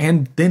ask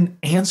and then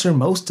answer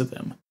most of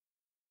them.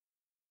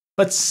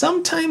 But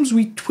sometimes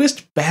we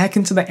twist back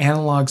into the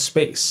analog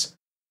space.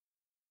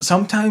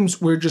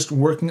 Sometimes we're just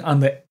working on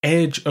the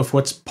edge of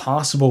what's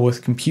possible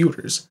with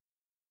computers.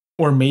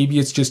 Or maybe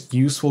it's just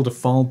useful to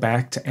fall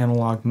back to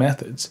analog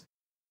methods.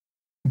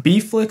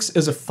 BEFLIX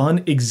is a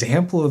fun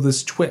example of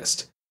this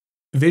twist.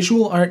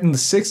 Visual art in the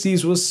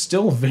 60s was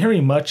still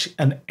very much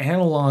an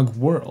analog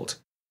world.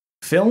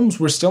 Films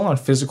were still on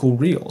physical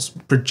reels,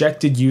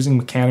 projected using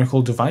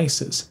mechanical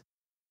devices.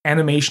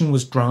 Animation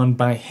was drawn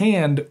by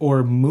hand,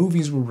 or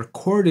movies were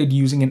recorded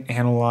using an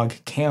analog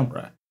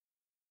camera.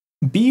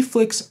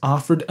 BEFLIX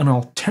offered an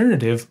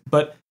alternative,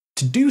 but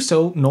to do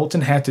so,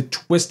 Knowlton had to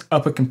twist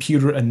up a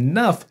computer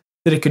enough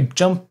that it could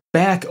jump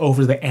back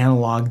over the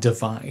analog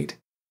divide.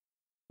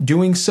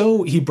 Doing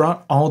so, he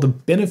brought all the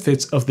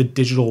benefits of the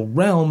digital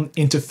realm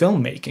into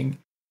filmmaking.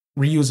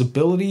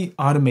 Reusability,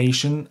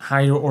 automation,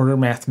 higher order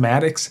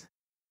mathematics,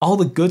 all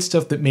the good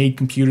stuff that made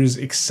computers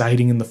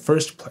exciting in the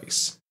first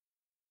place.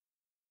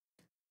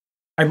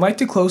 I'd like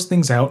to close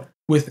things out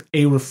with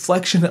a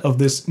reflection of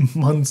this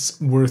month's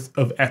worth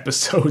of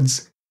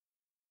episodes.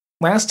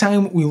 Last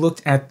time we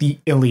looked at the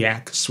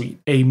Iliac Suite,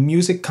 a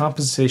music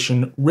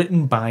composition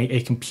written by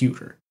a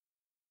computer.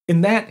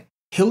 In that,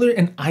 Hiller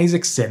and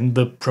Isaacson,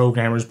 the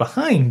programmers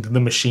behind the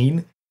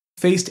machine,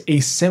 faced a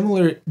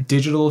similar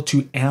digital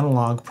to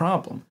analog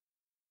problem.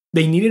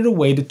 They needed a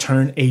way to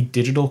turn a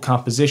digital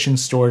composition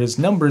stored as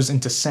numbers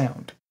into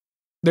sound.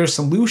 Their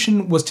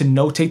solution was to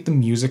notate the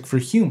music for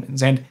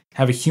humans and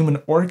have a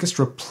human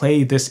orchestra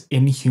play this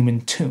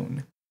inhuman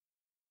tune.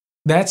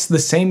 That's the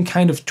same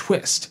kind of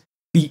twist.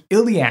 The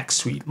Iliac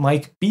Suite,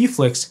 like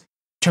BEFLIX,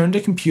 turned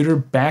a computer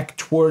back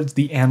towards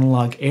the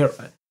analog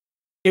era.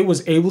 It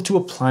was able to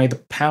apply the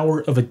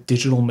power of a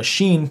digital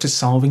machine to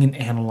solving an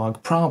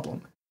analog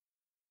problem.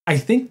 I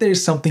think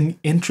there's something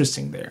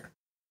interesting there.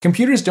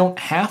 Computers don't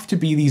have to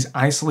be these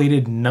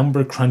isolated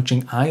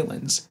number-crunching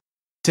islands.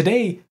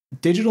 Today,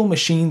 digital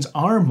machines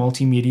are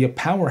multimedia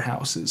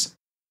powerhouses.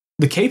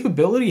 The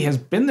capability has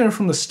been there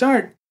from the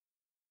start.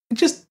 It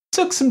just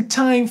took some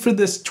time for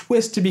this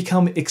twist to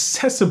become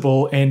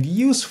accessible and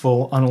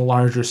useful on a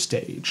larger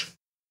stage.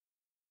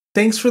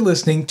 Thanks for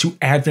listening to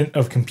Advent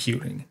of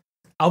Computing.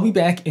 I'll be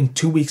back in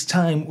 2 weeks'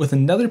 time with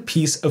another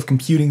piece of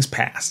computing's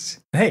past.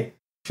 Hey,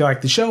 if you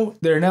like the show,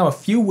 there are now a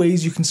few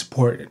ways you can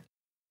support it.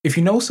 If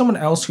you know someone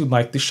else who'd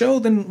like the show,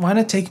 then why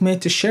not take a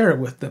minute to share it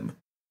with them?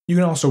 You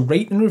can also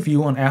rate and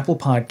review on Apple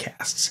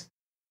Podcasts.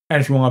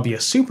 And if you want to be a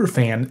super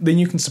fan, then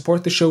you can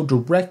support the show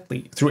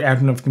directly through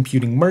Advent of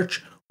Computing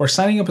merch or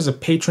signing up as a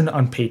patron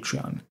on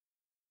Patreon.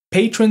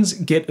 Patrons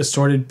get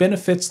assorted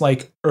benefits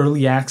like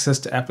early access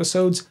to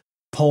episodes,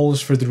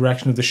 polls for the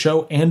direction of the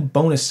show, and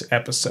bonus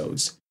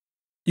episodes.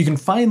 You can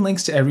find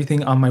links to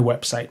everything on my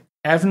website,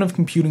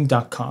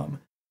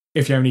 adventofcomputing.com.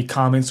 If you have any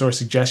comments or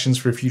suggestions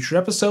for a future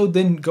episode,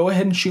 then go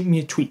ahead and shoot me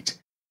a tweet.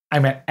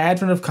 I'm at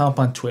adventofcomp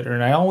on Twitter,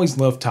 and I always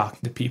love talking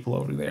to people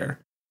over there.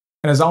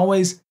 And as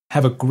always,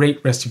 have a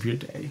great rest of your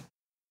day.